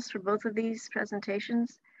join us for both of these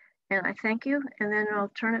presentations. And I thank you. And then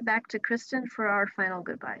I'll turn it back to Kristen for our final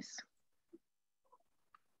goodbyes.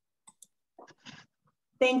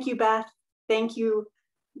 Thank you, Beth. Thank you,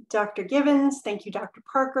 Dr. Givens. Thank you, Dr.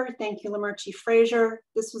 Parker. Thank you, Lamerchi Frazier.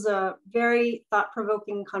 This was a very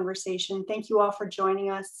thought-provoking conversation. Thank you all for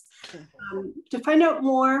joining us. To find out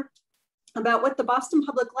more about what the Boston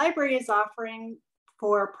Public Library is offering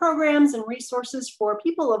for programs and resources for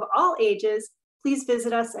people of all ages, please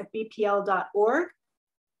visit us at bpl.org.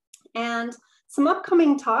 And some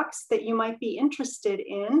upcoming talks that you might be interested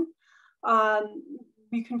in,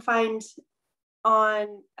 you can find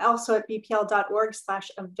on also at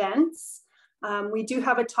bpl.org/events. We do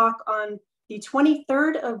have a talk on the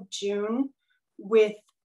 23rd of June with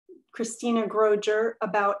Christina Groger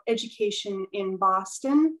about education in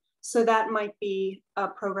Boston. So that might be a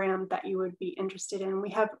program that you would be interested in. We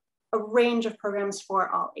have a range of programs for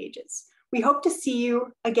all ages. We hope to see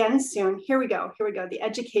you again soon. Here we go. The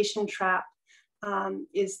Education Trap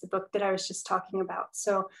is the book that I was just talking about.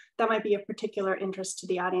 So that might be of particular interest to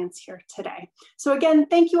the audience here today. So again,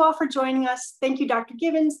 thank you all for joining us. Thank you, Dr.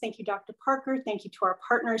 Givens. Thank you, Dr. Parker. Thank you to our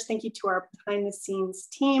partners. Thank you to our behind the scenes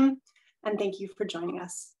team. And thank you for joining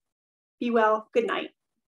us. Be well. Good night.